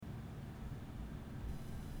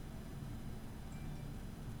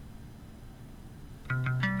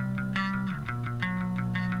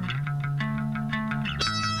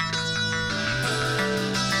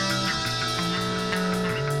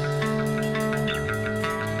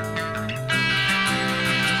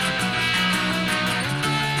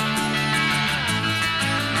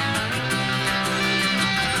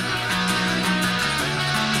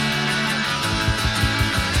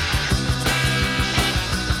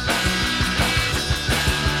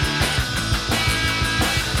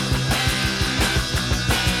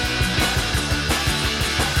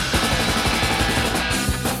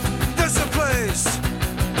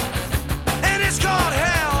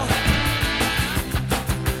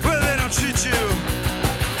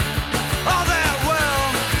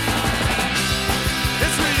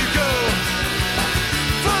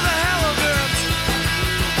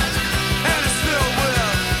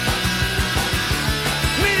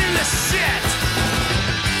this shit.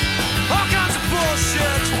 All kinds of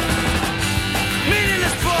bullshit.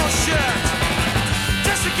 Meaningless bullshit.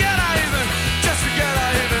 Just forget I even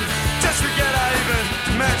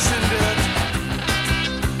mentioned it.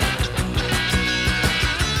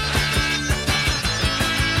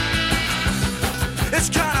 It's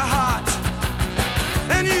kinda hot,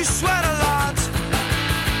 and you sweat a lot.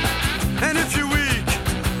 And if you're weak,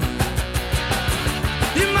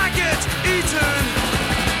 you might get eaten.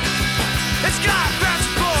 It's got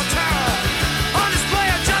vegetable terror, on display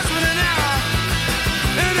of judgment and error.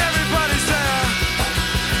 And everybody's there.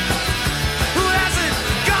 Who hasn't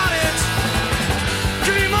got it?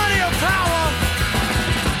 Give me money or power,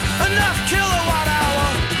 enough kilowatt hour,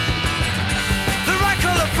 the right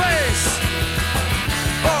color face,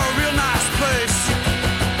 or a real nice place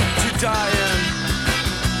to die in.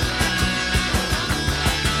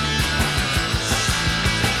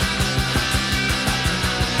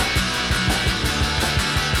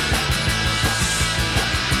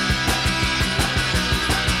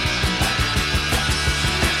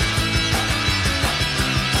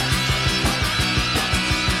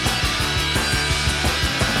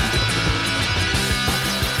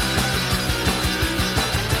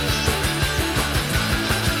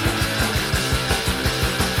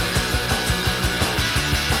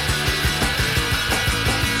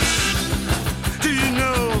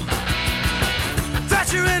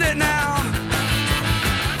 You're in it now,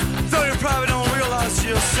 though you probably don't realize it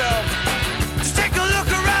yourself. Just take a look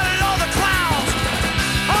around at all the clowns,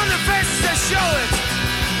 on their faces they show it.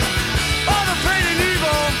 All the pain and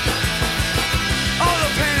evil, all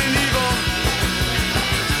the pain and evil,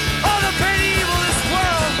 all the pain and evil in this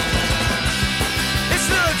world. It's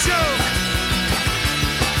no joke,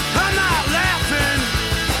 I'm not laughing.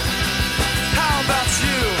 How about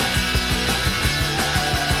you?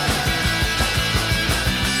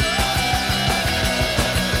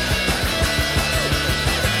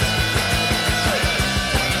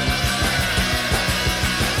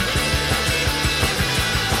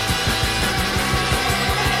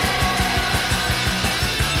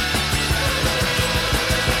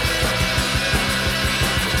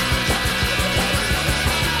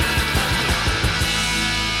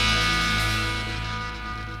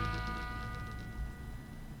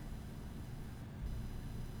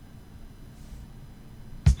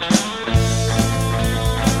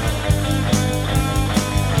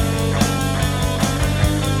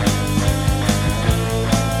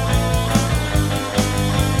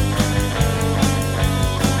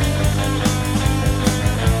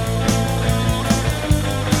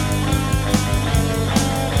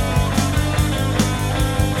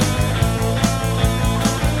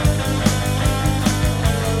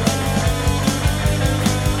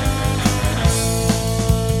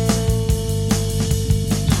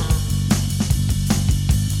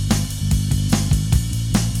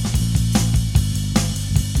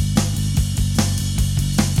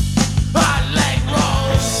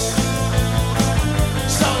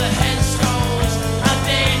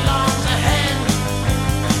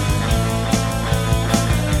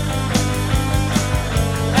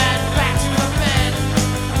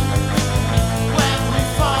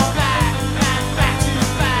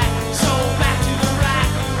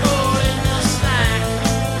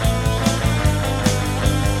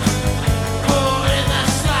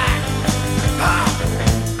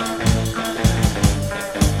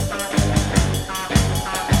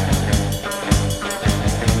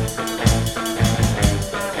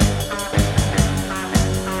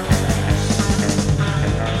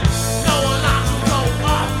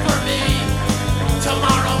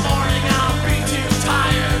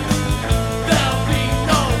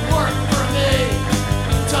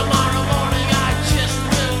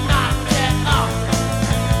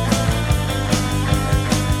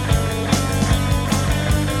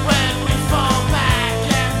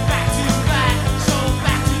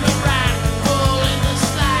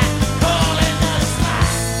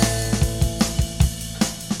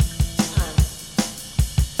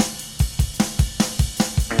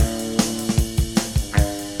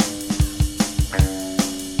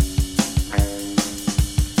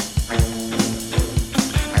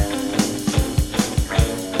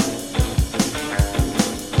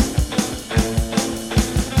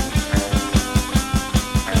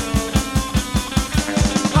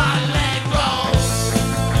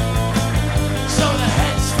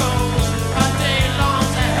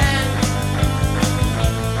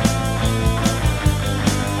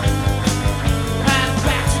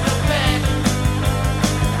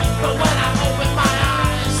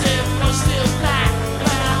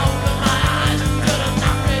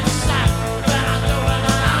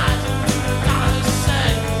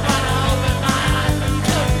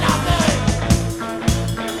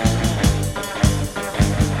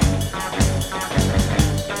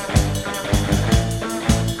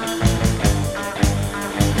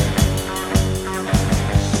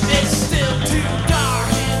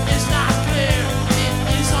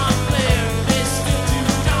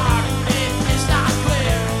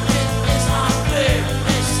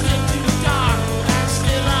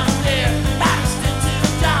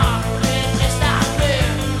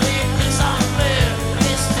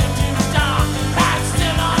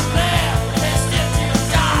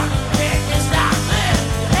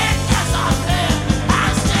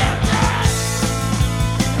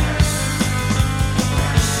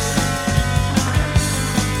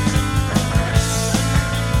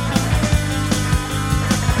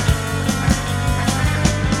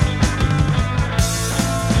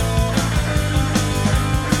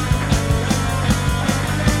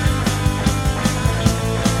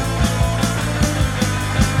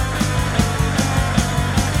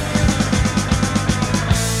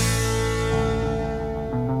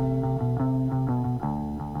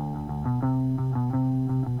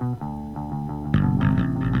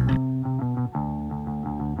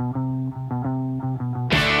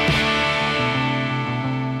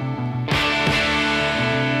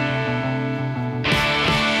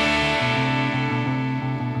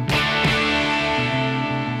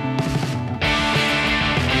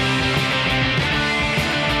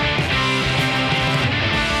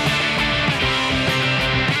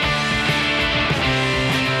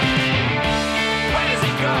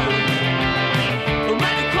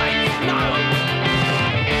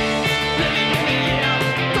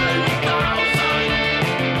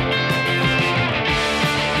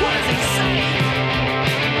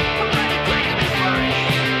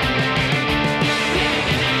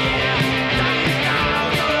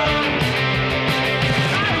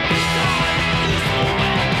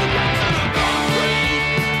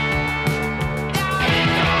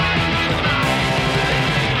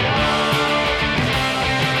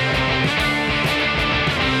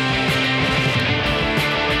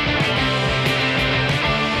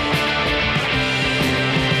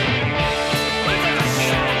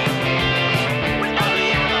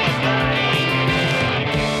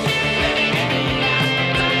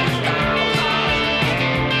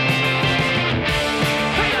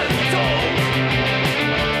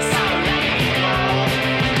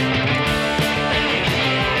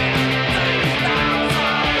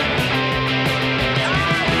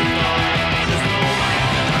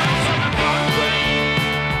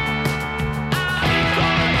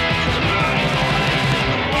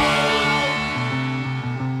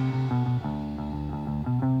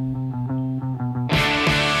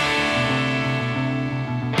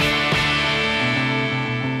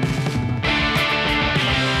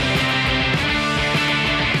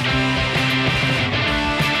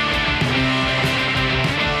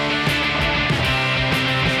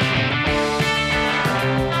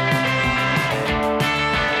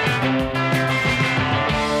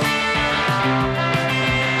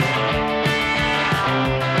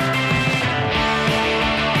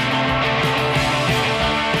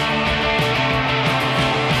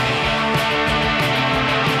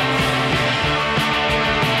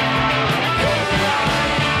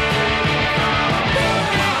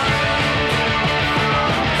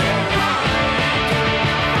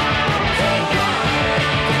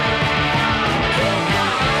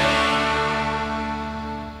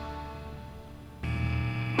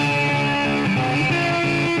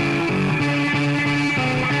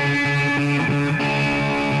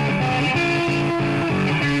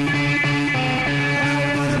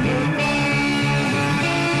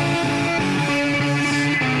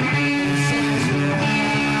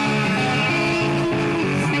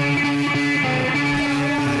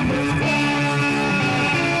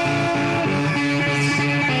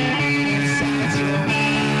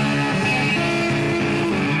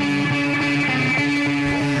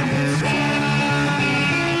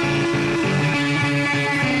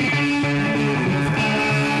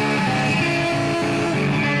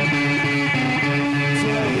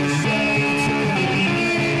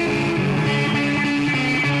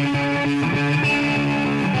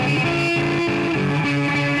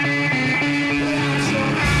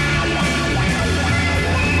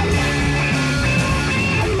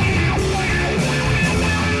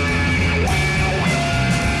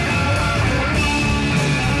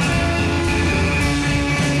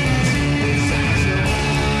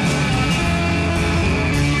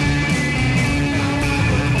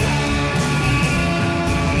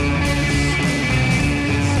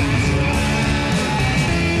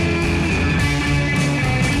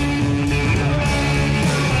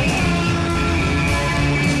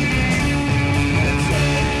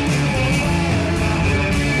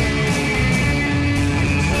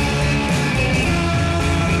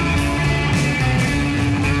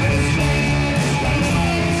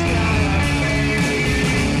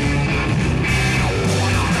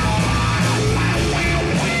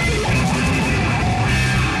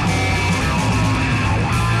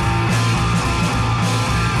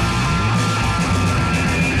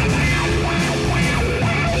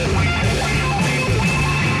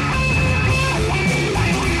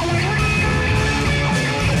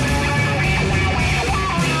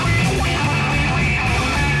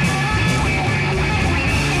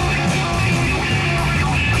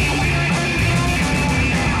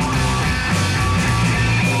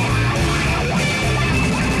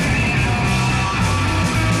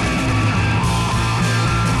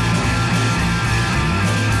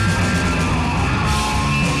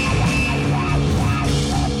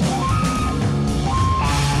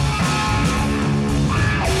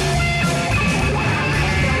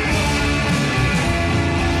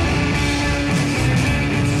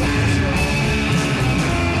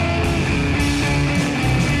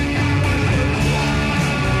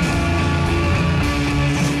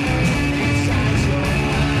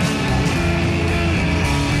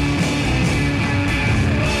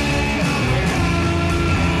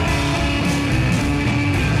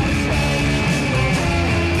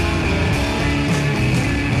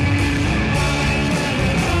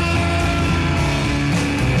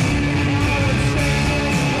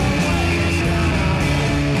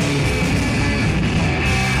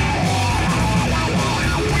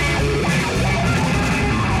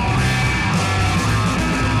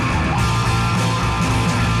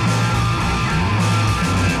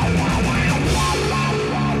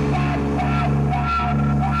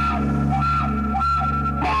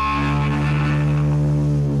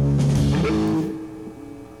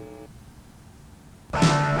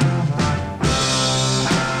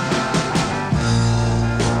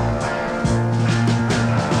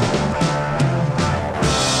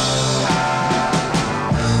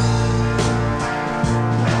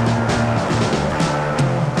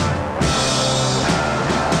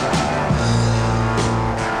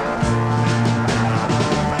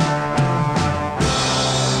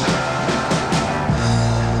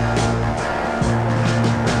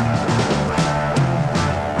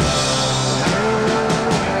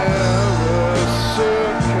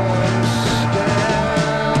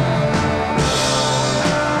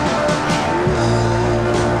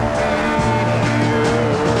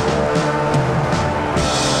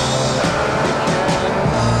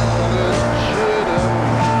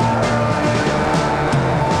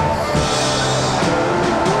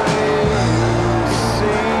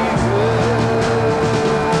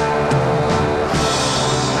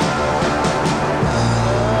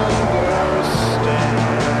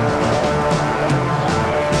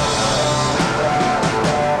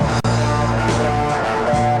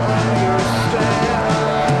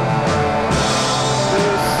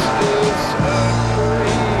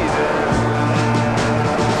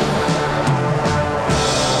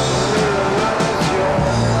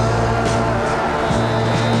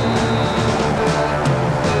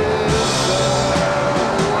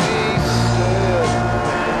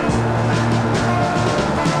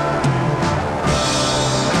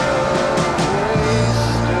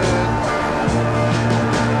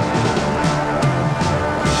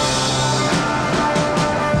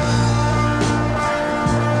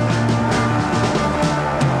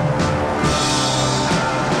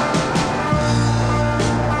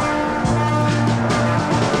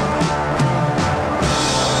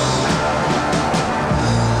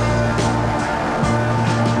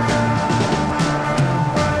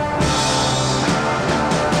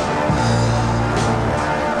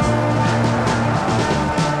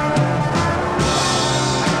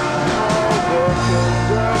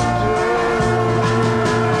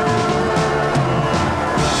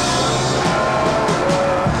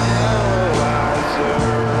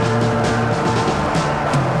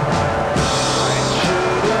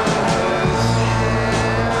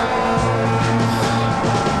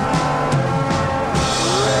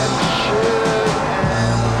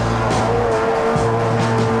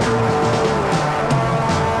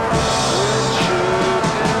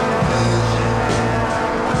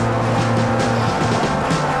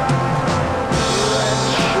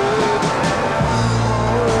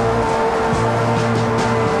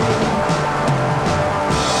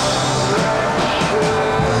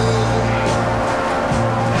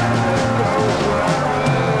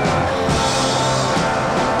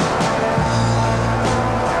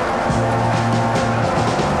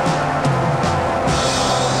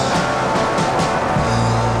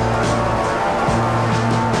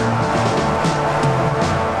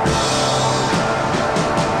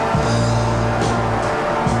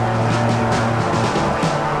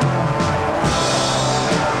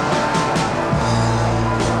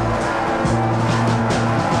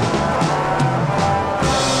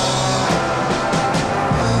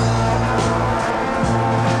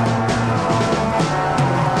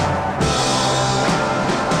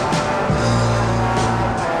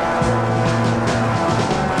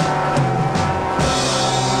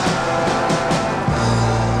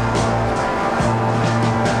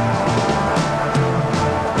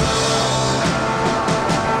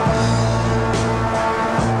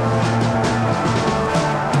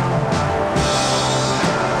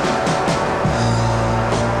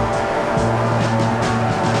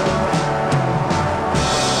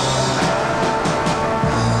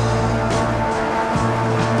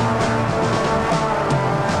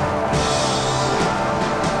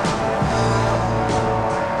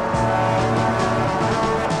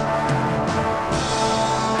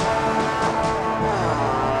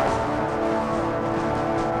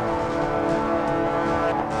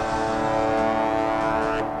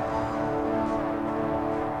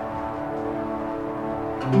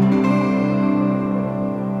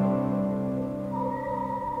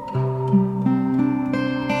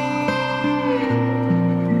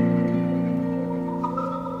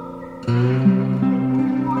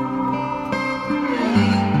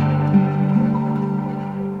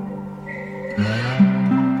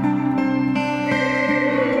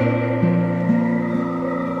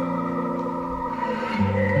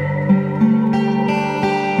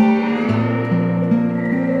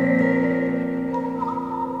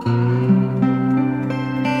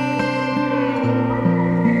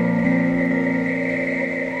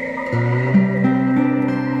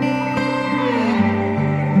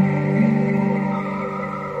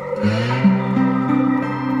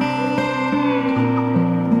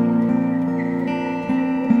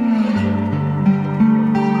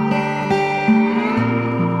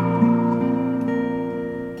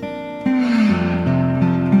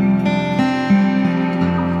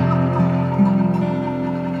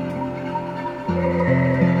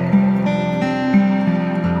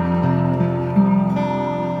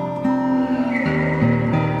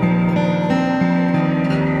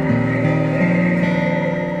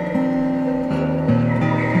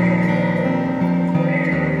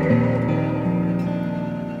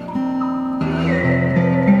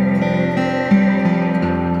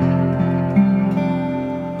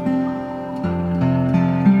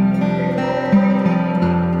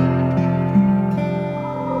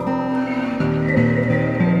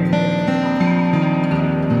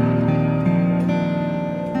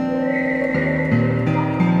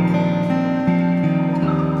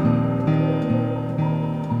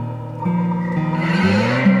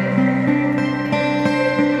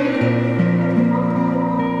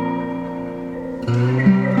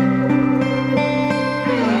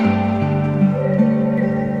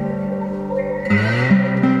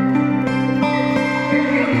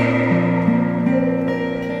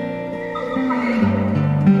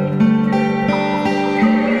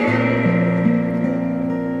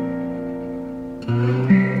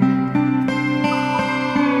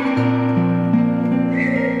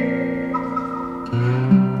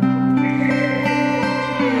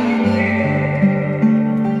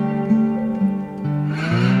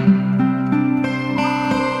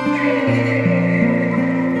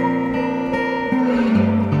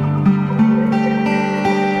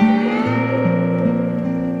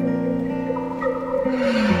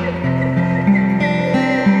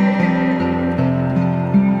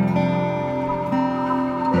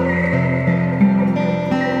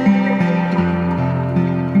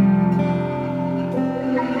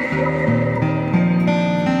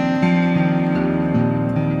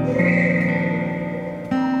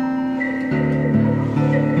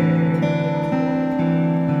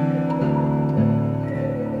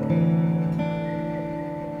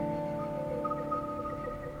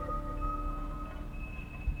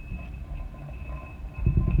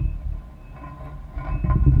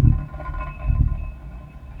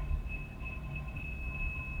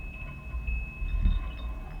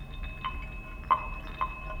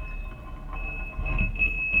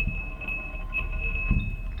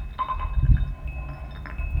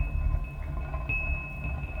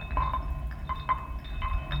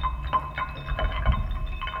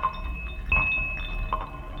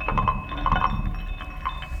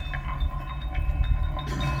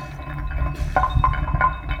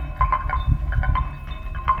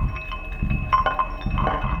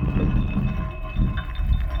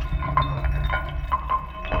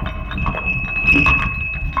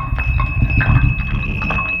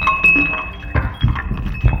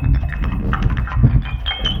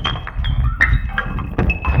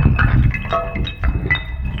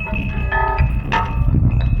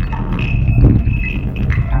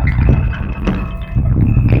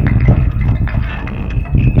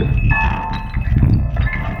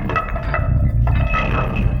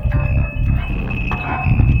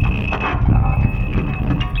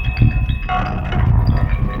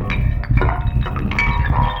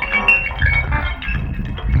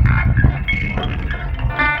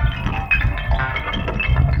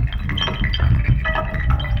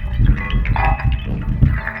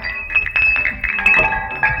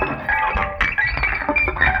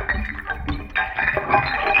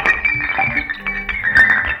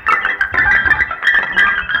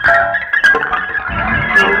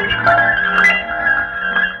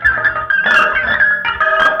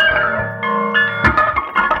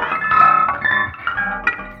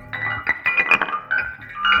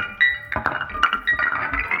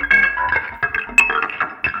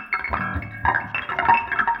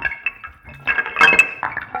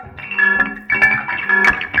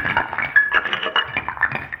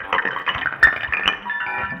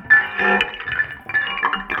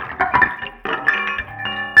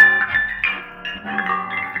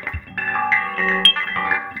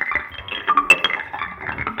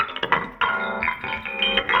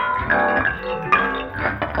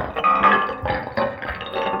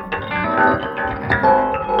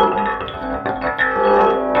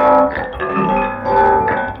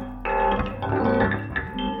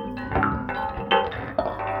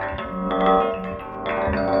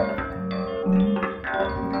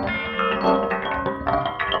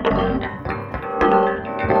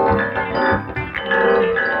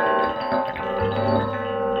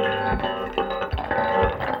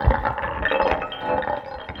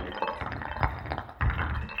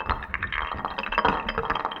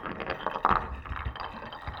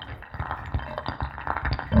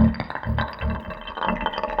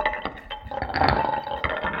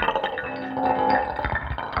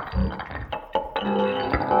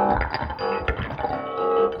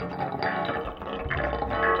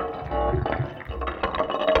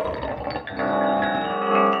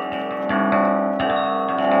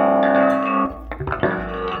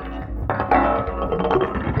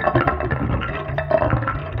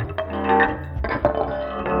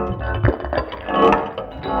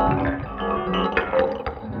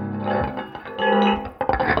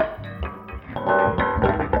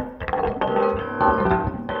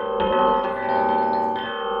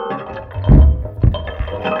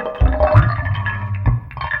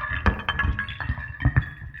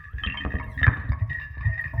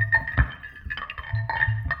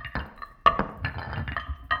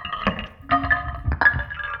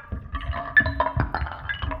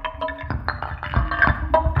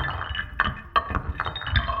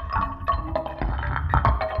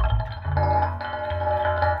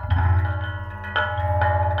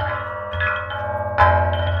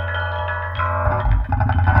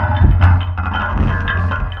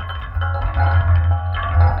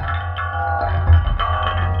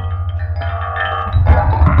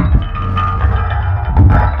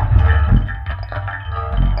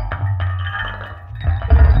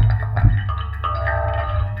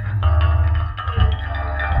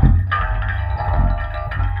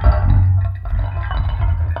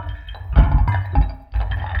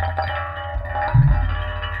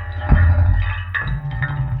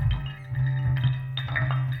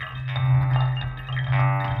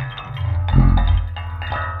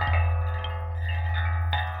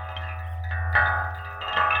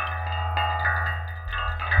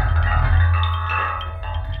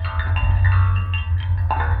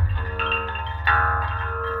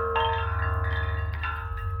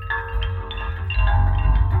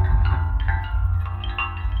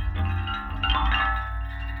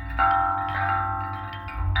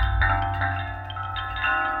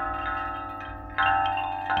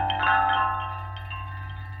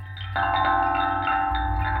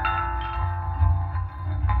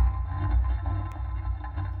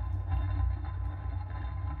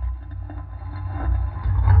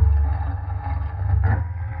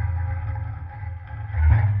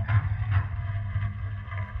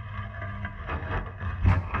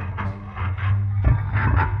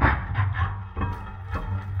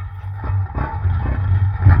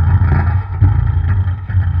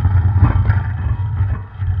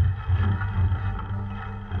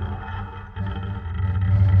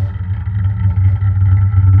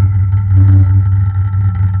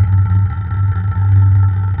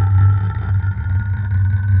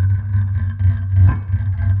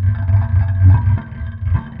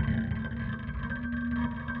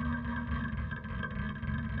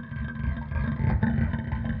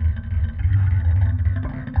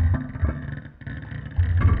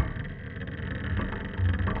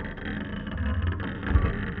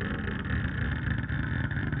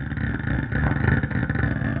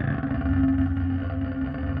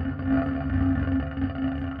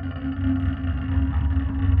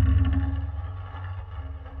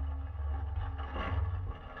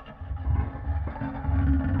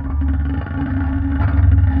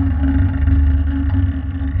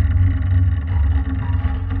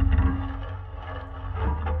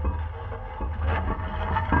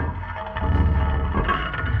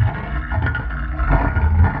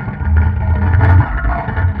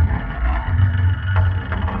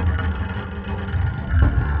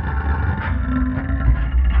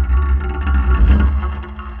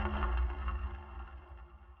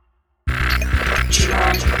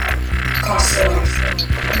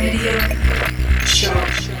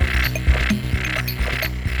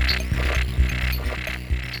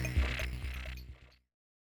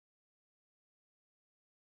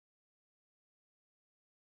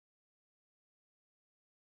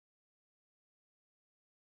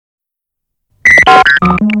 It's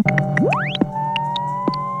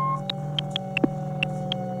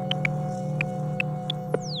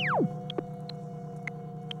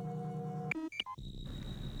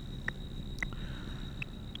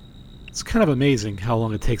kind of amazing how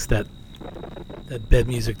long it takes that bed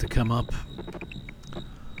music to come up. I'm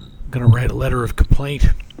going to write a letter of complaint.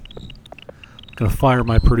 I'm going to fire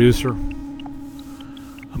my producer.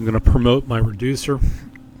 I'm going to promote my reducer.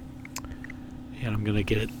 And I'm going to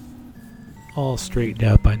get it all straightened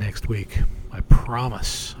out by next week. I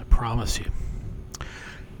promise. I promise you.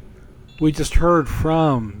 We just heard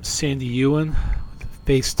from Sandy Ewen,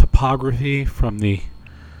 Face Topography, from the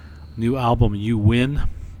new album You Win.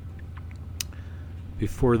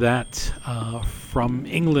 Before that, from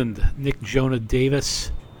England, Nick Jonah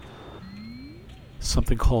Davis,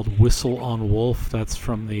 something called Whistle on Wolf. That's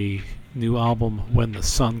from the new album When the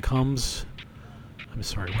Sun Comes. I'm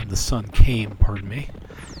sorry, When the Sun Came, pardon me.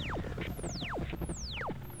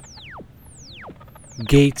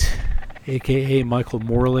 Gate, a.k.a. Michael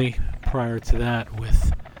Morley, prior to that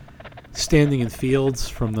with Standing in Fields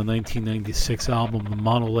from the 1996 album The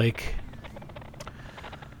Monolake.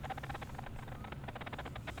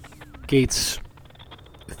 Gates'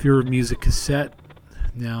 Fear of Music cassette,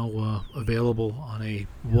 now available on a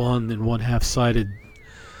 1 1/2 sided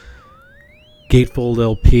gatefold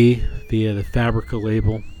LP via the Fabrica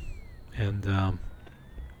label, and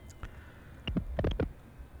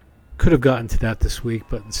could have gotten to that this week,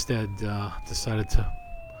 but instead decided to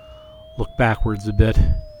look backwards a bit.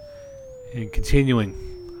 And continuing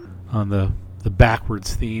on the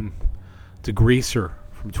backwards theme, Degreaser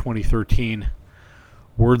from 2013,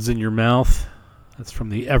 Words in Your Mouth. That's from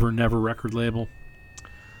the Ever Never record label.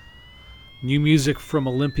 New music from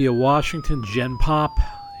Olympia, Washington, Gen Pop,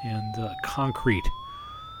 and Concrete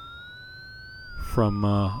from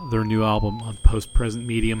their new album on Post Present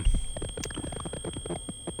Medium.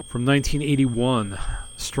 From 1981,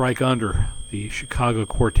 Strike Under, the Chicago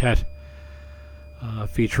Quartet,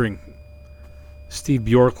 featuring Steve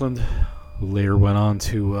Bjorklund, who later went on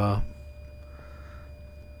to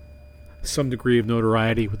some degree of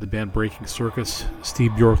notoriety with the band Breaking Circus.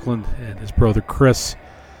 Steve Bjorklund and his brother Chris.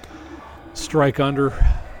 Strike Under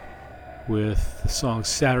with the song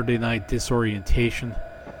Saturday Night Disorientation.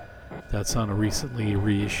 That's on a recently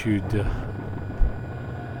reissued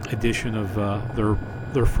edition of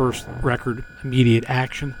their first record, Immediate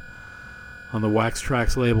Action, on the Wax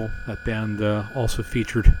Trax label. That band also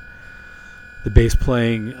featured the bass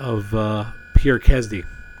playing of Pierre Kesdy,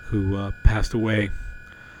 who passed away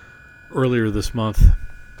earlier this month.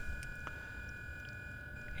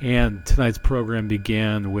 And tonight's program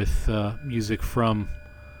began with music from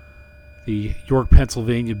the York,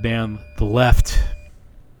 Pennsylvania band The Left.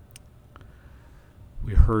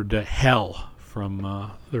 We heard Hell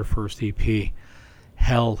from their first EP,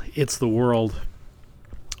 Hell, It's the World.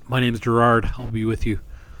 My name is Gerard. I'll be with you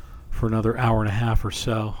for another hour and a half or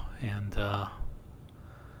so. And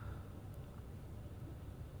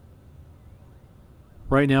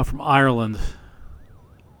right now from Ireland,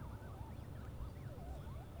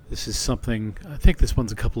 this is something, I think this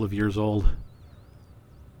one's a couple of years old.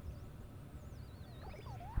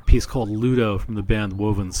 A piece called Ludo from the band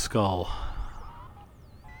Woven Skull.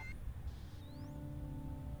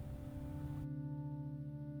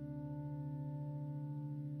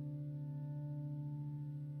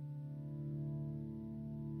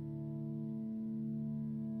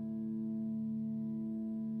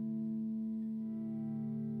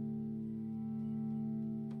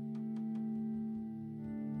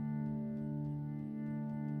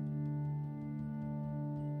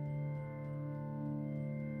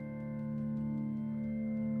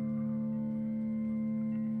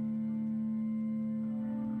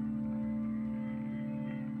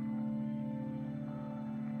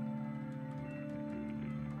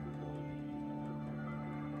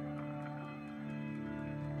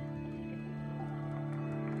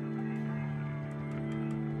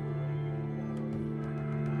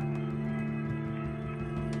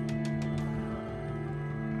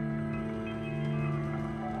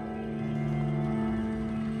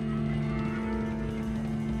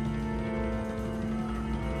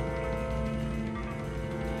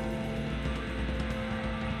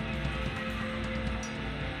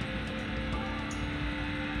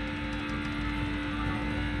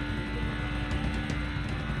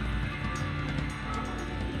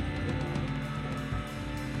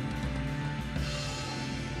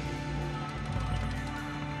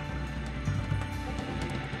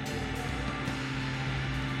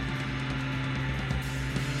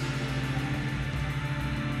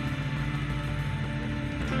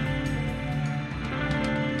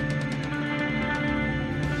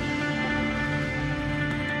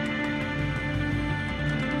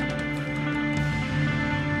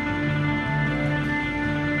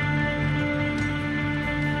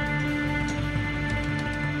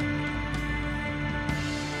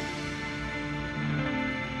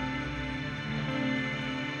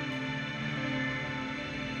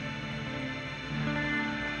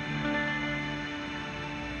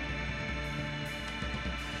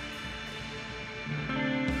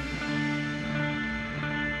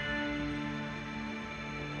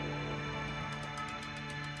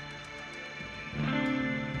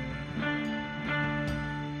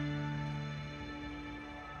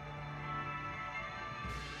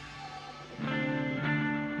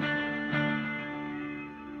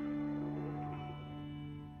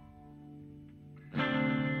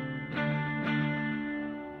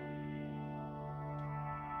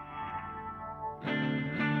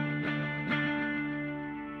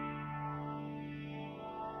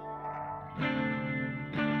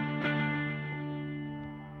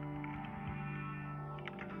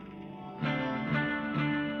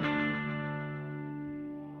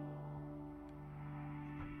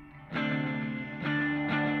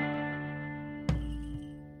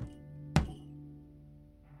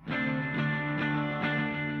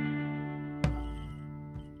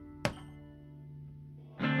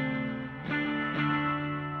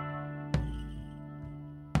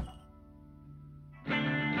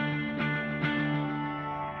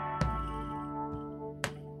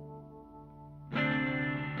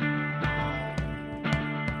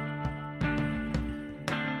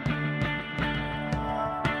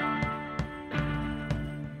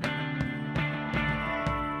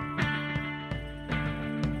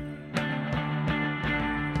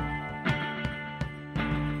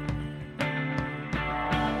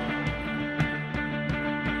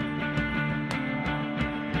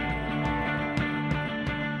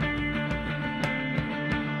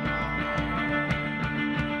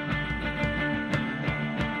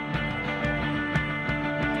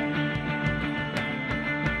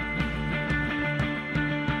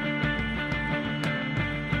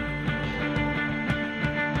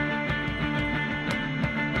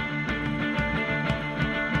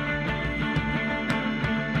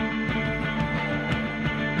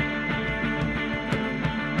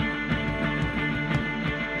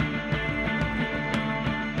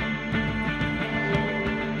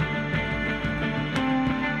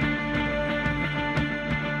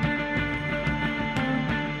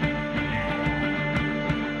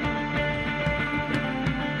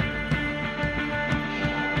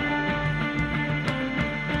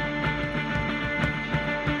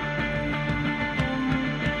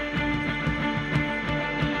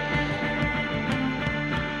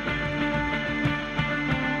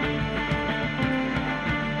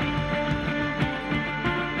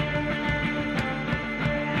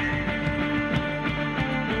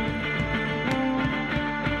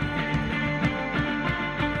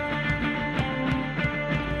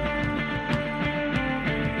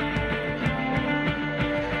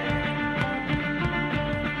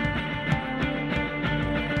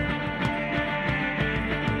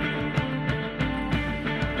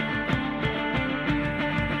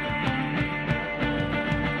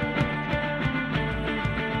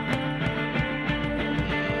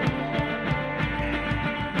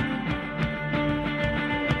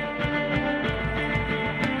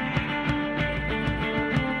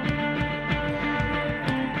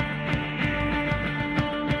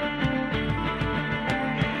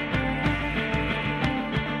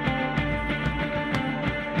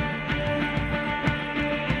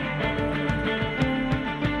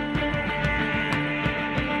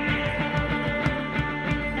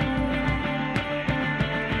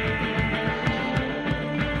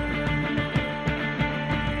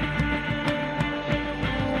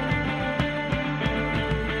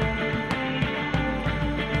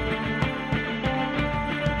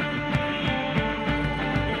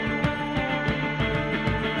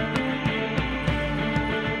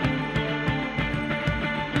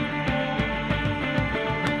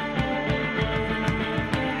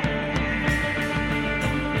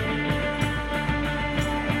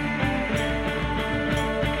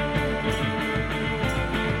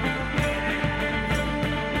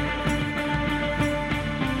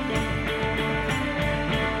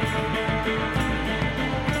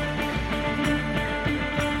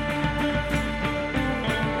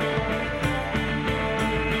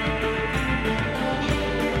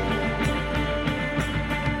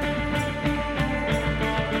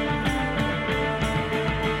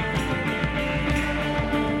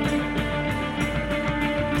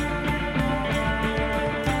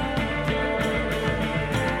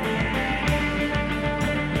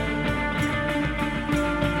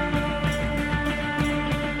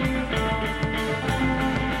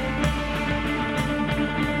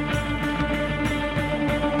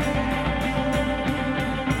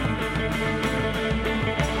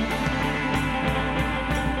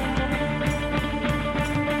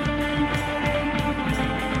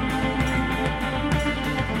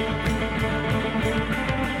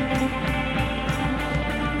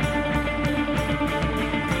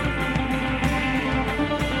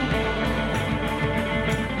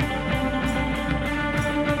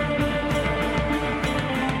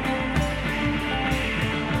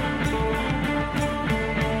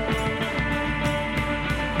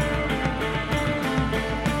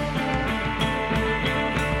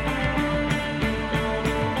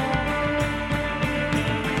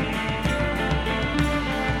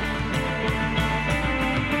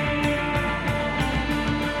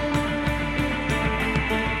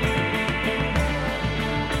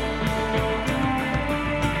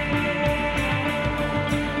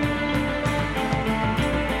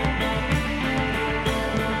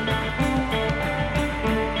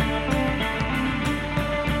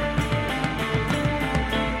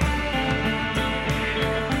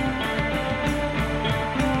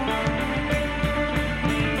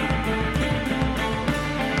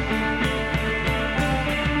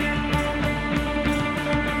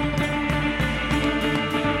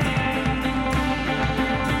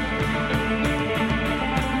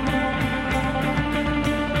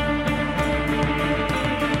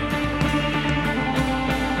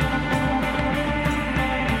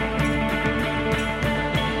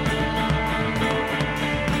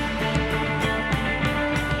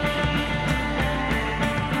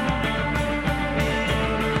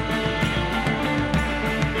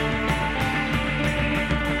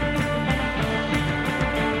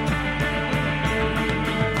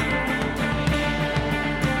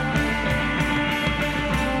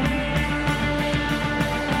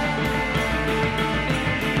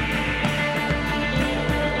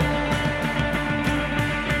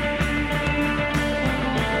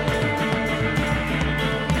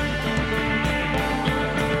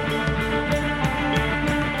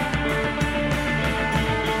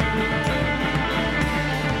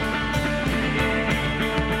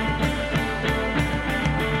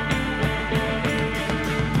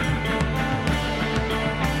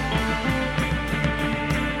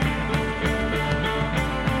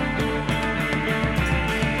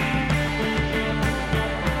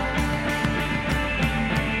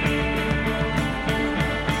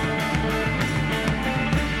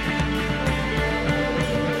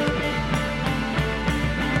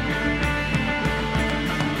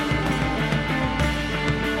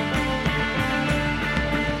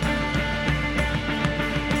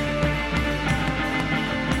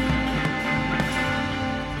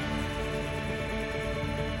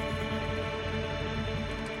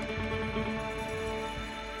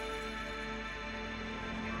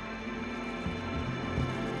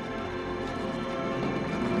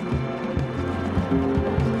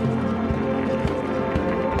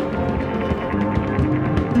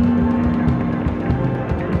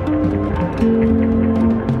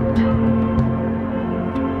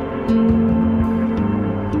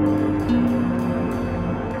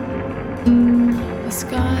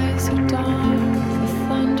 skies are dark, the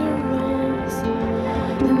thunder rolls,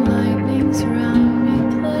 and lightning surround me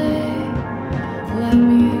play. Let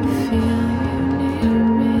me feel you near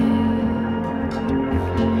me.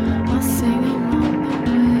 I'll sing along the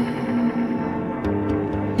way.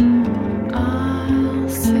 I'll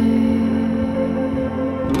sing.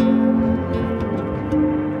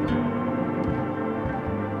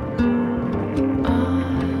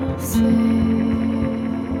 I'll sing.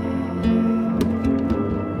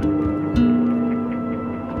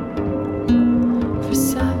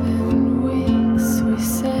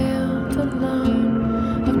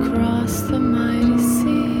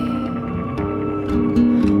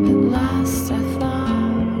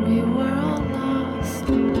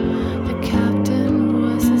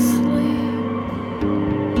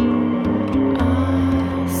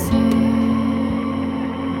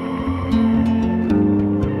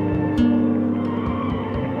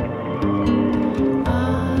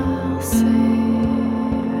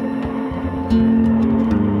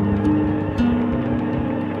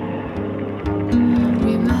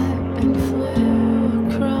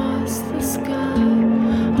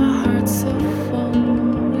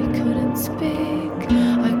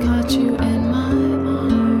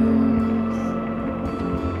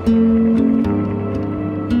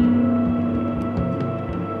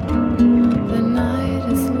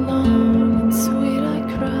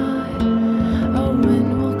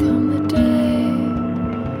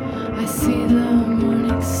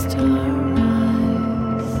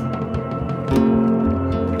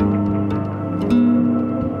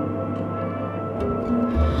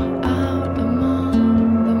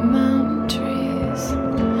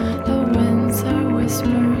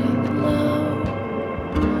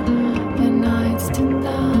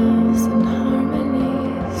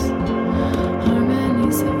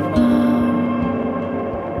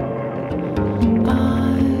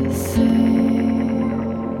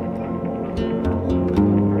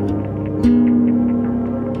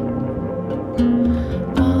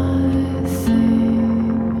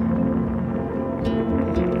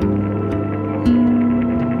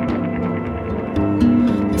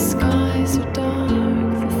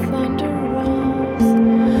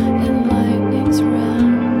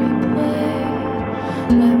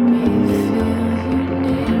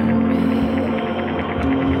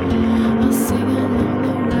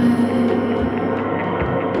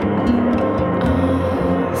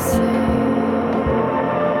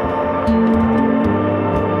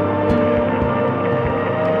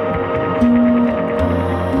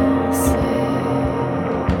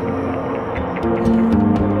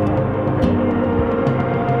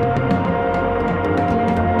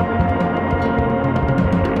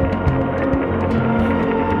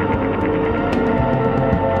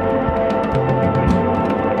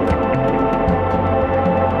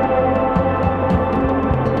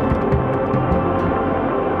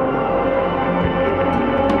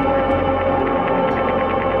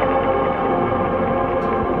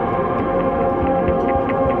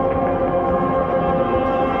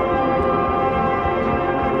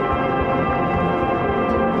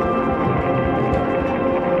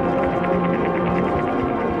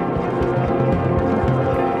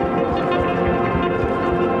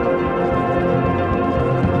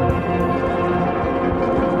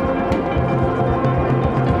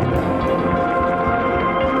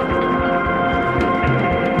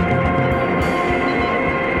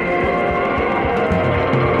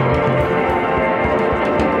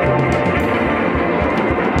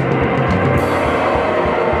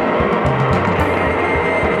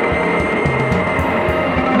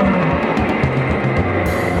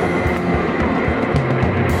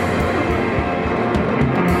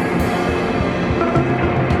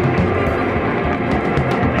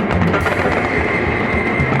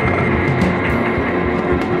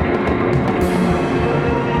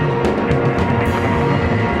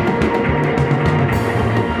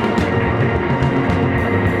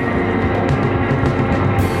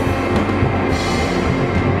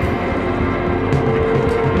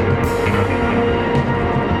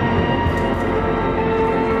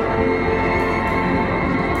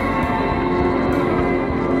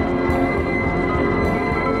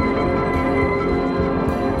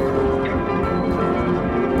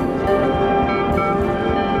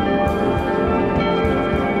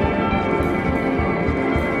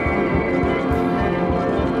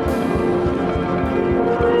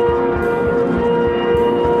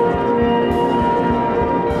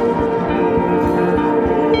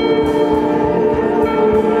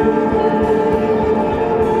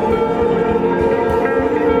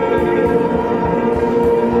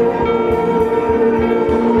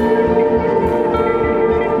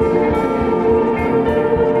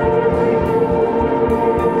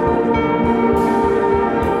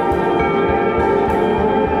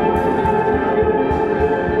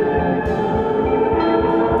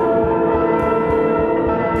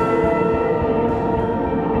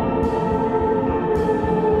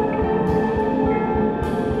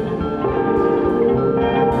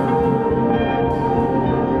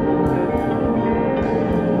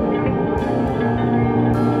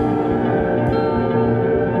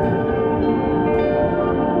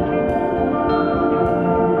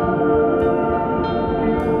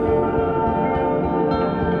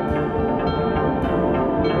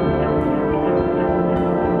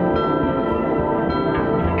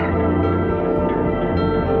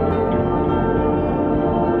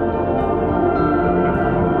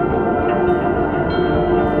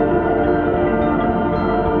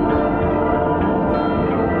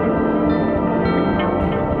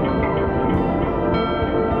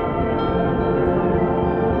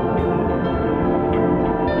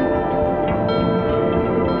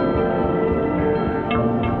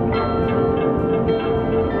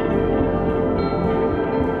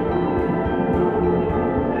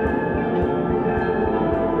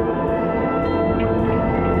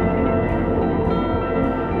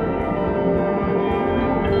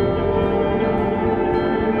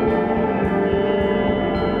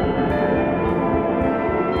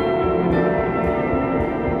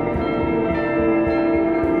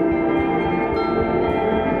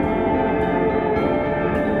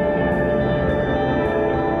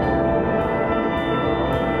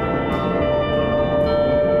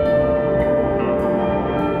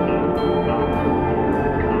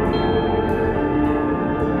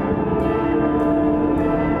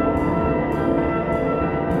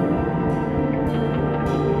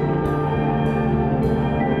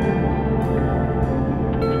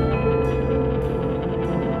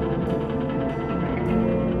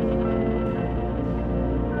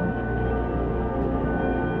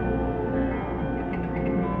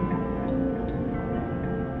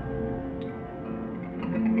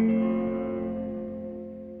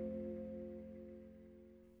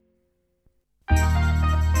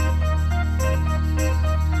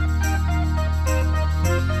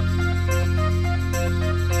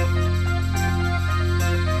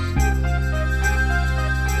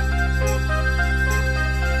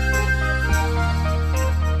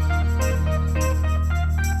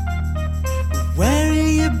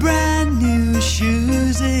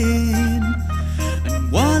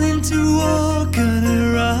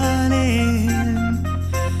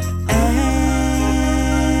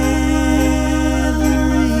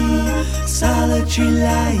 victory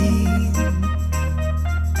line.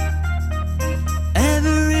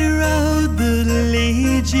 Every road that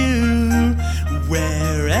leads you,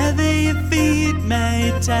 wherever your feet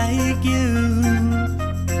may take you,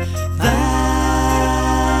 that's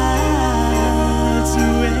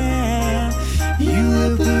where you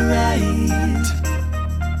operate.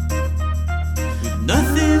 With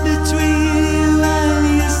nothing between you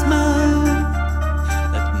and your smoke,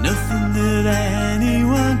 like nothing that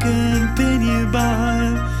anyone can pin you by.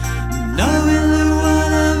 Knowing that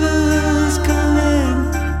whatever's coming,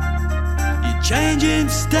 you're changing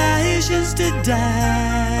stations to die.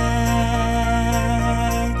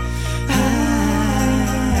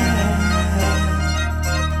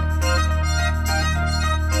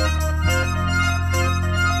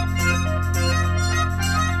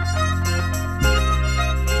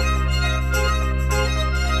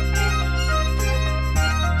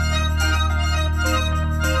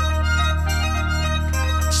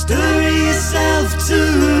 Stir yourself to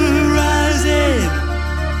rising,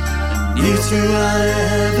 new to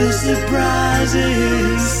whatever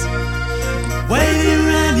surprises, waiting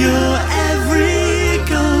around your every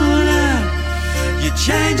corner. You're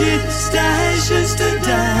changing stations to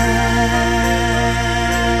die.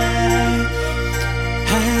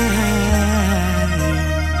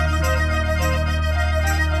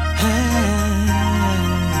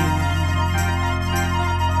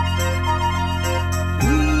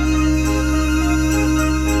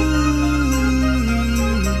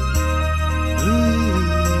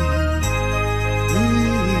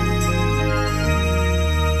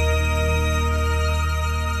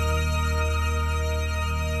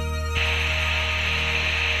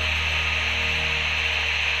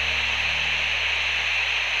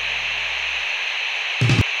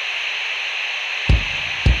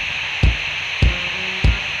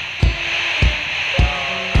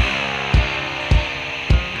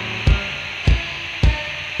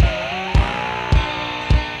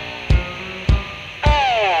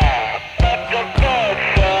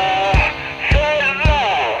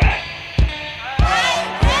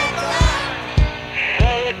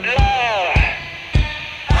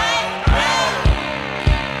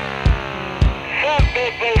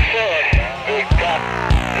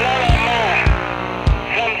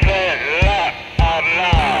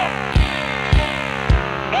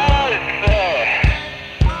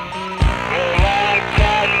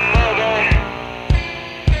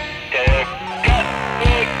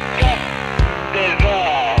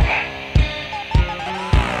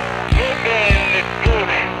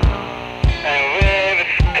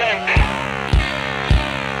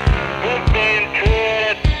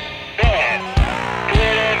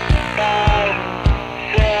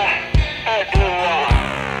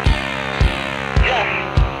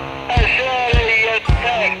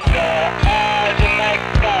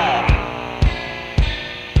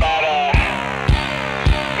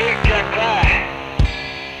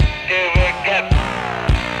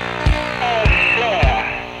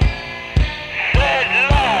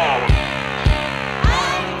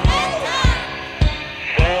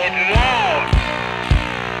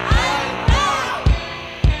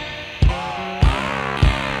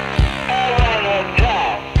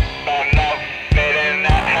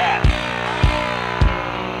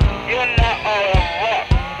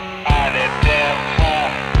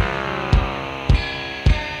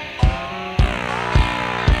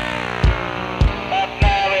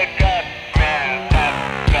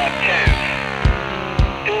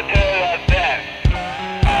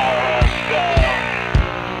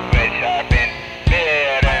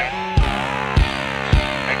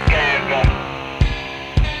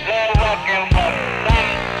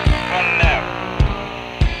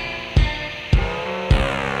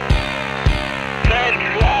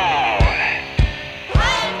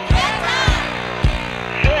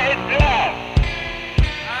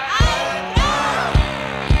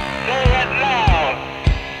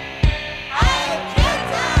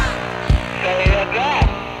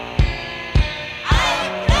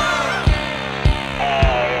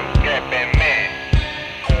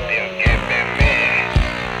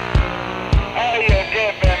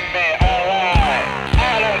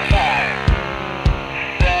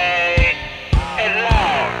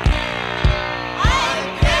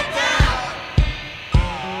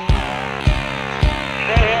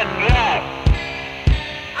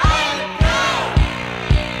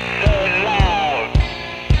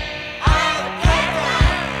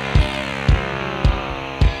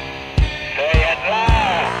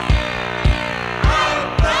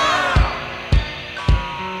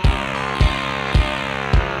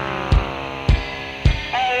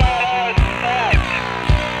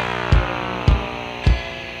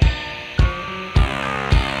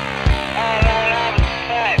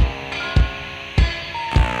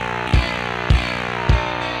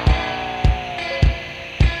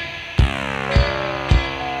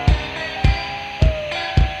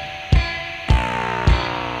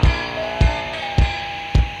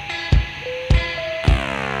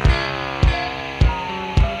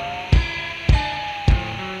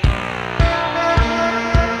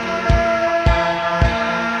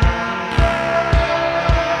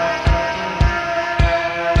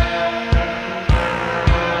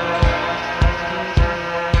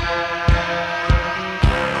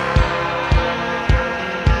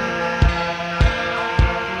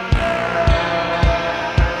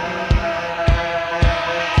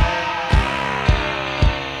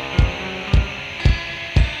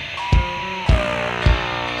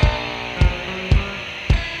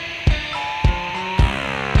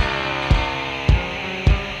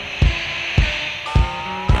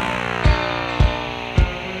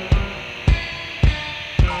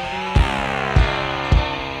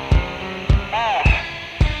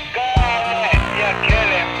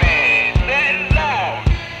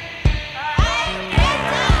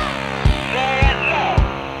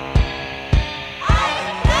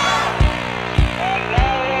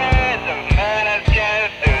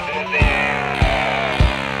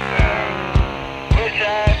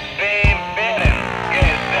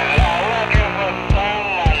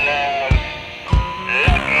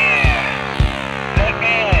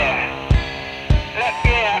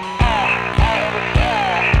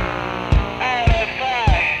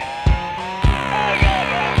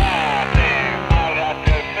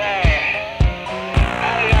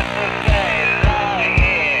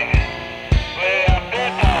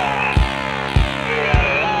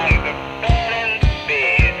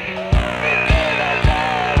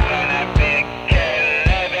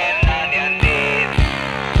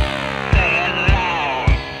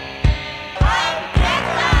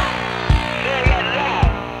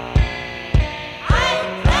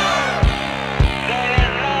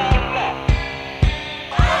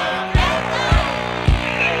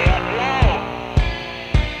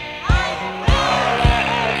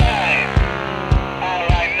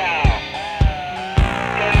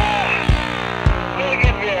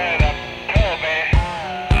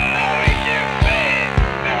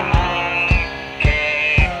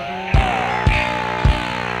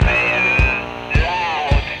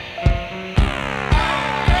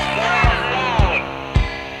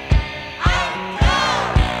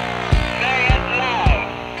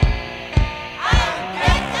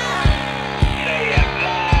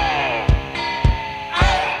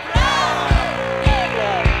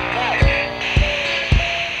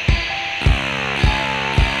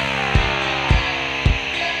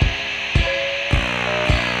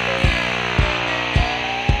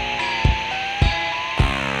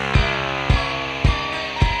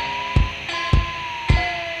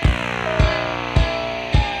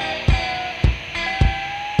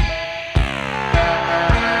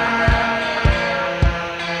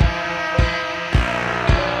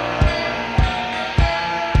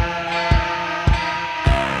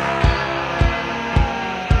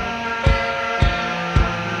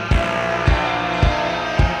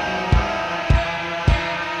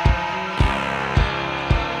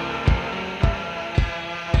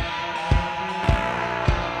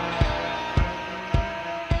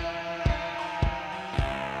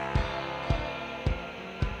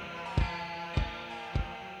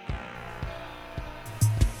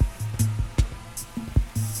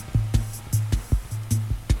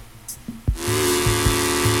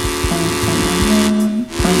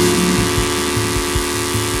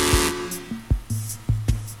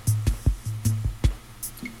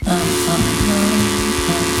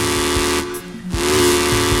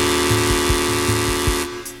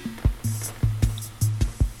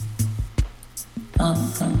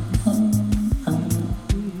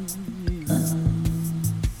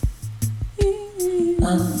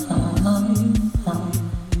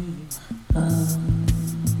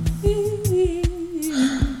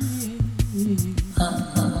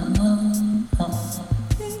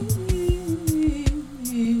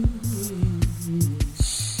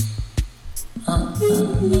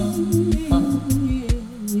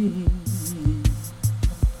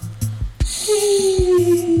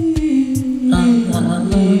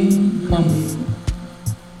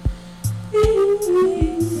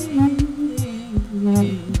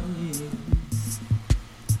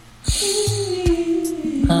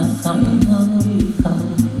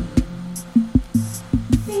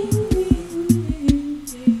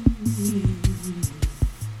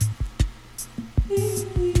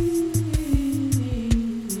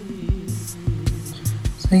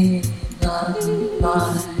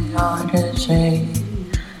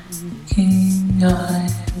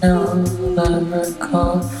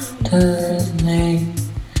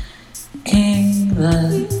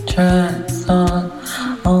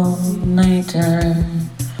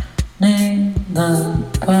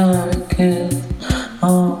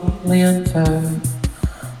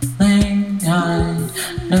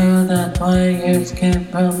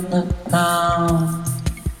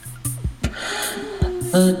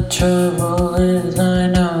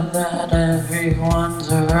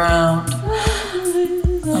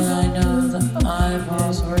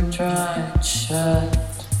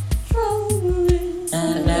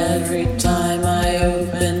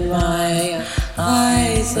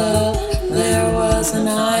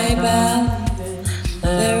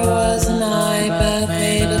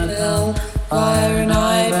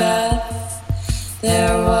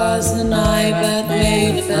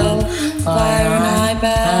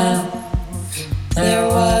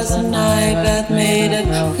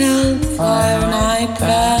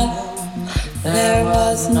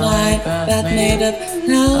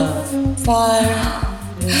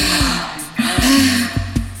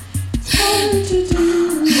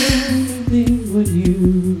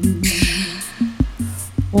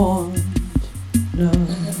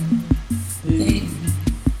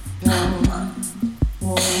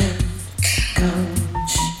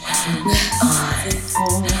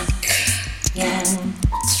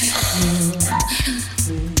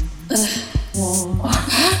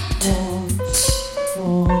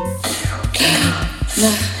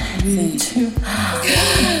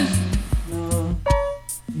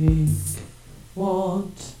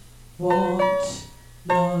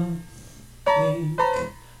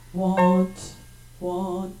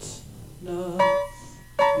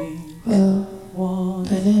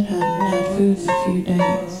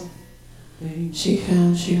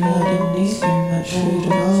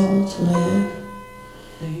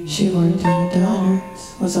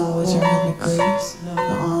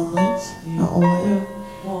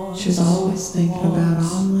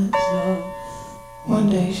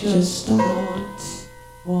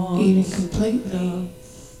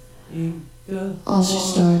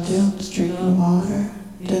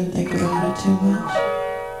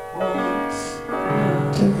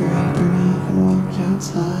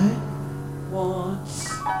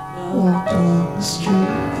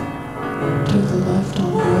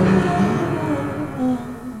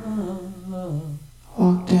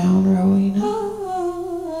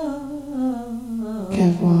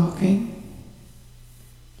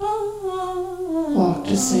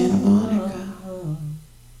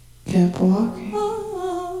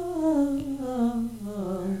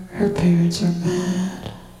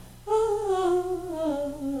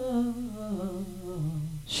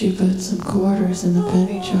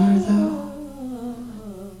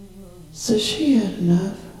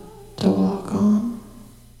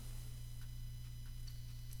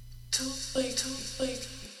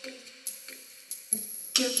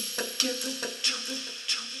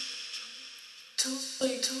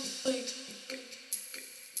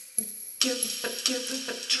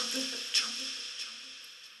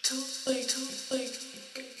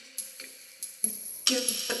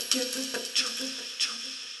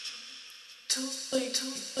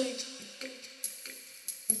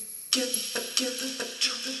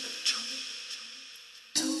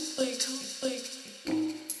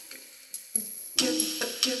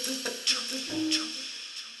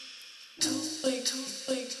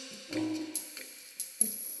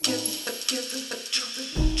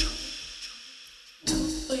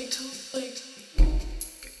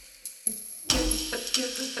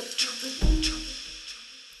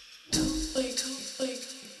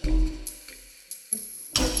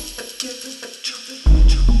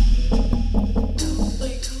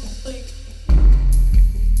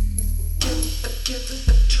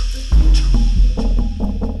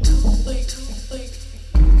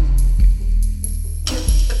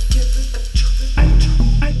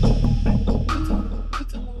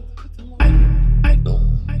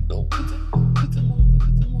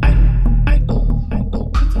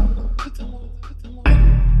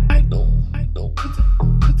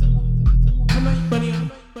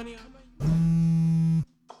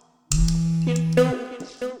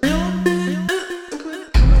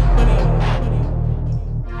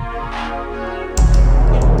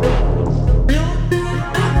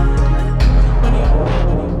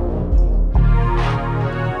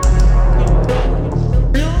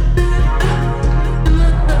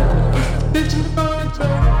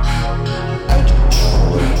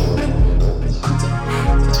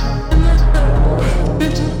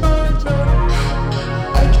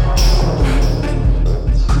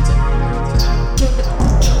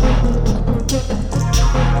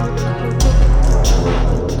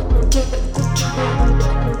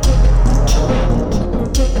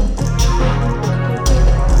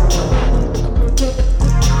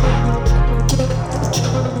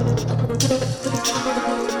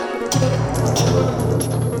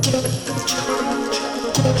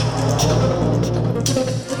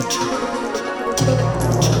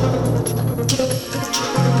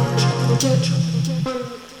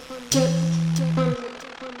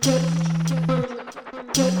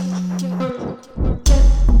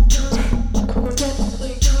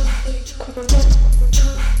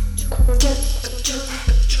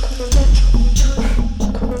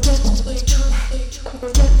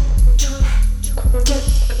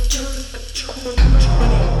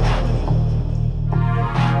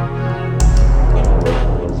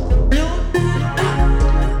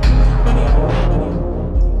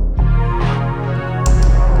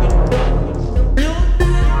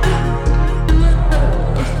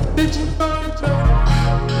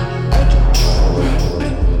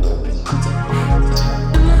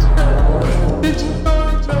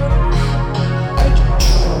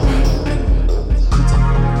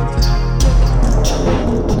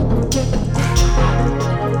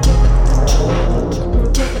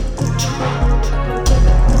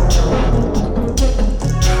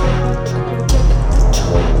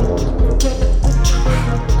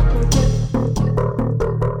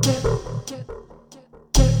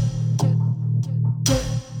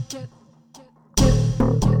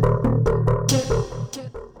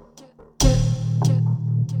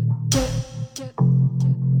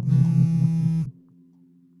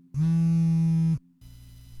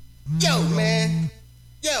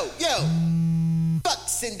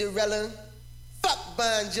 Cinderella, fuck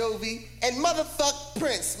Bon Jovi, and motherfuck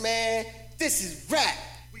Prince, man. This is rap.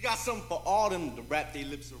 We got something for all them to wrap their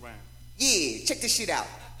lips around. Yeah, check this shit out.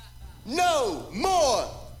 No more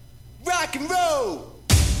rock and roll.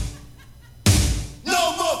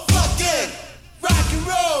 No more fucking rock and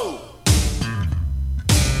roll.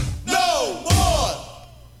 No more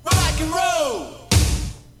rock and roll.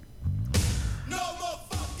 No more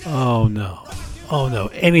fucking. Oh no. Oh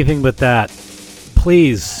no. Anything but that.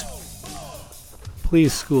 Please.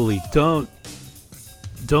 Please, Schooly,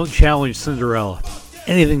 don't challenge Cinderella.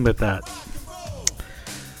 Anything but that.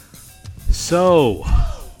 So,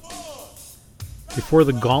 before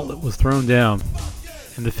the gauntlet was thrown down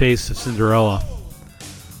in the face of Cinderella,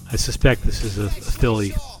 I suspect this is a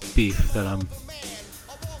Philly beef that I'm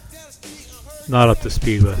not up to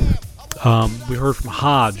speed with. We heard from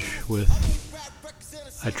HAJJ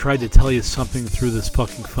with I Tried to Tell You Something Through This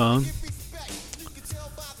Fucking Phone.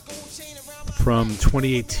 From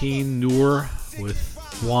 2018, Noor with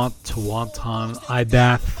To Wanton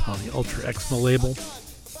Eyebath on the Ultra Exma label.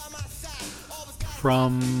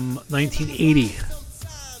 From 1980,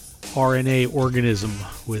 R.N.A. Organism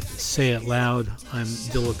with Say It Loud, I'm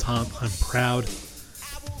Dilettante, I'm Proud.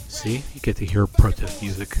 See, you get to hear protest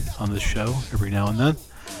music on this show every now and then.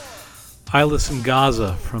 Eyeless In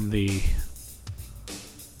Gaza from the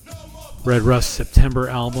Red Rust September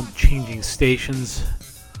album, Changing Stations.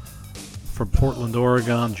 From Portland,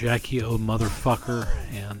 Oregon, Jackie O Motherfucker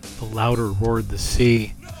and The Louder Roared the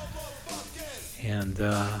Sea. And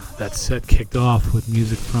that set kicked off with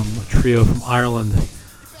music from a trio from Ireland,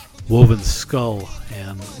 Woven Skull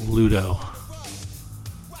and Ludo.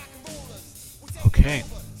 Okay,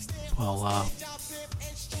 well,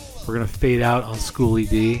 we're going to fade out on Schooly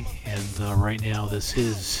D, and right now this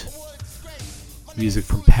is music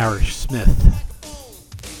from Parrish Smith.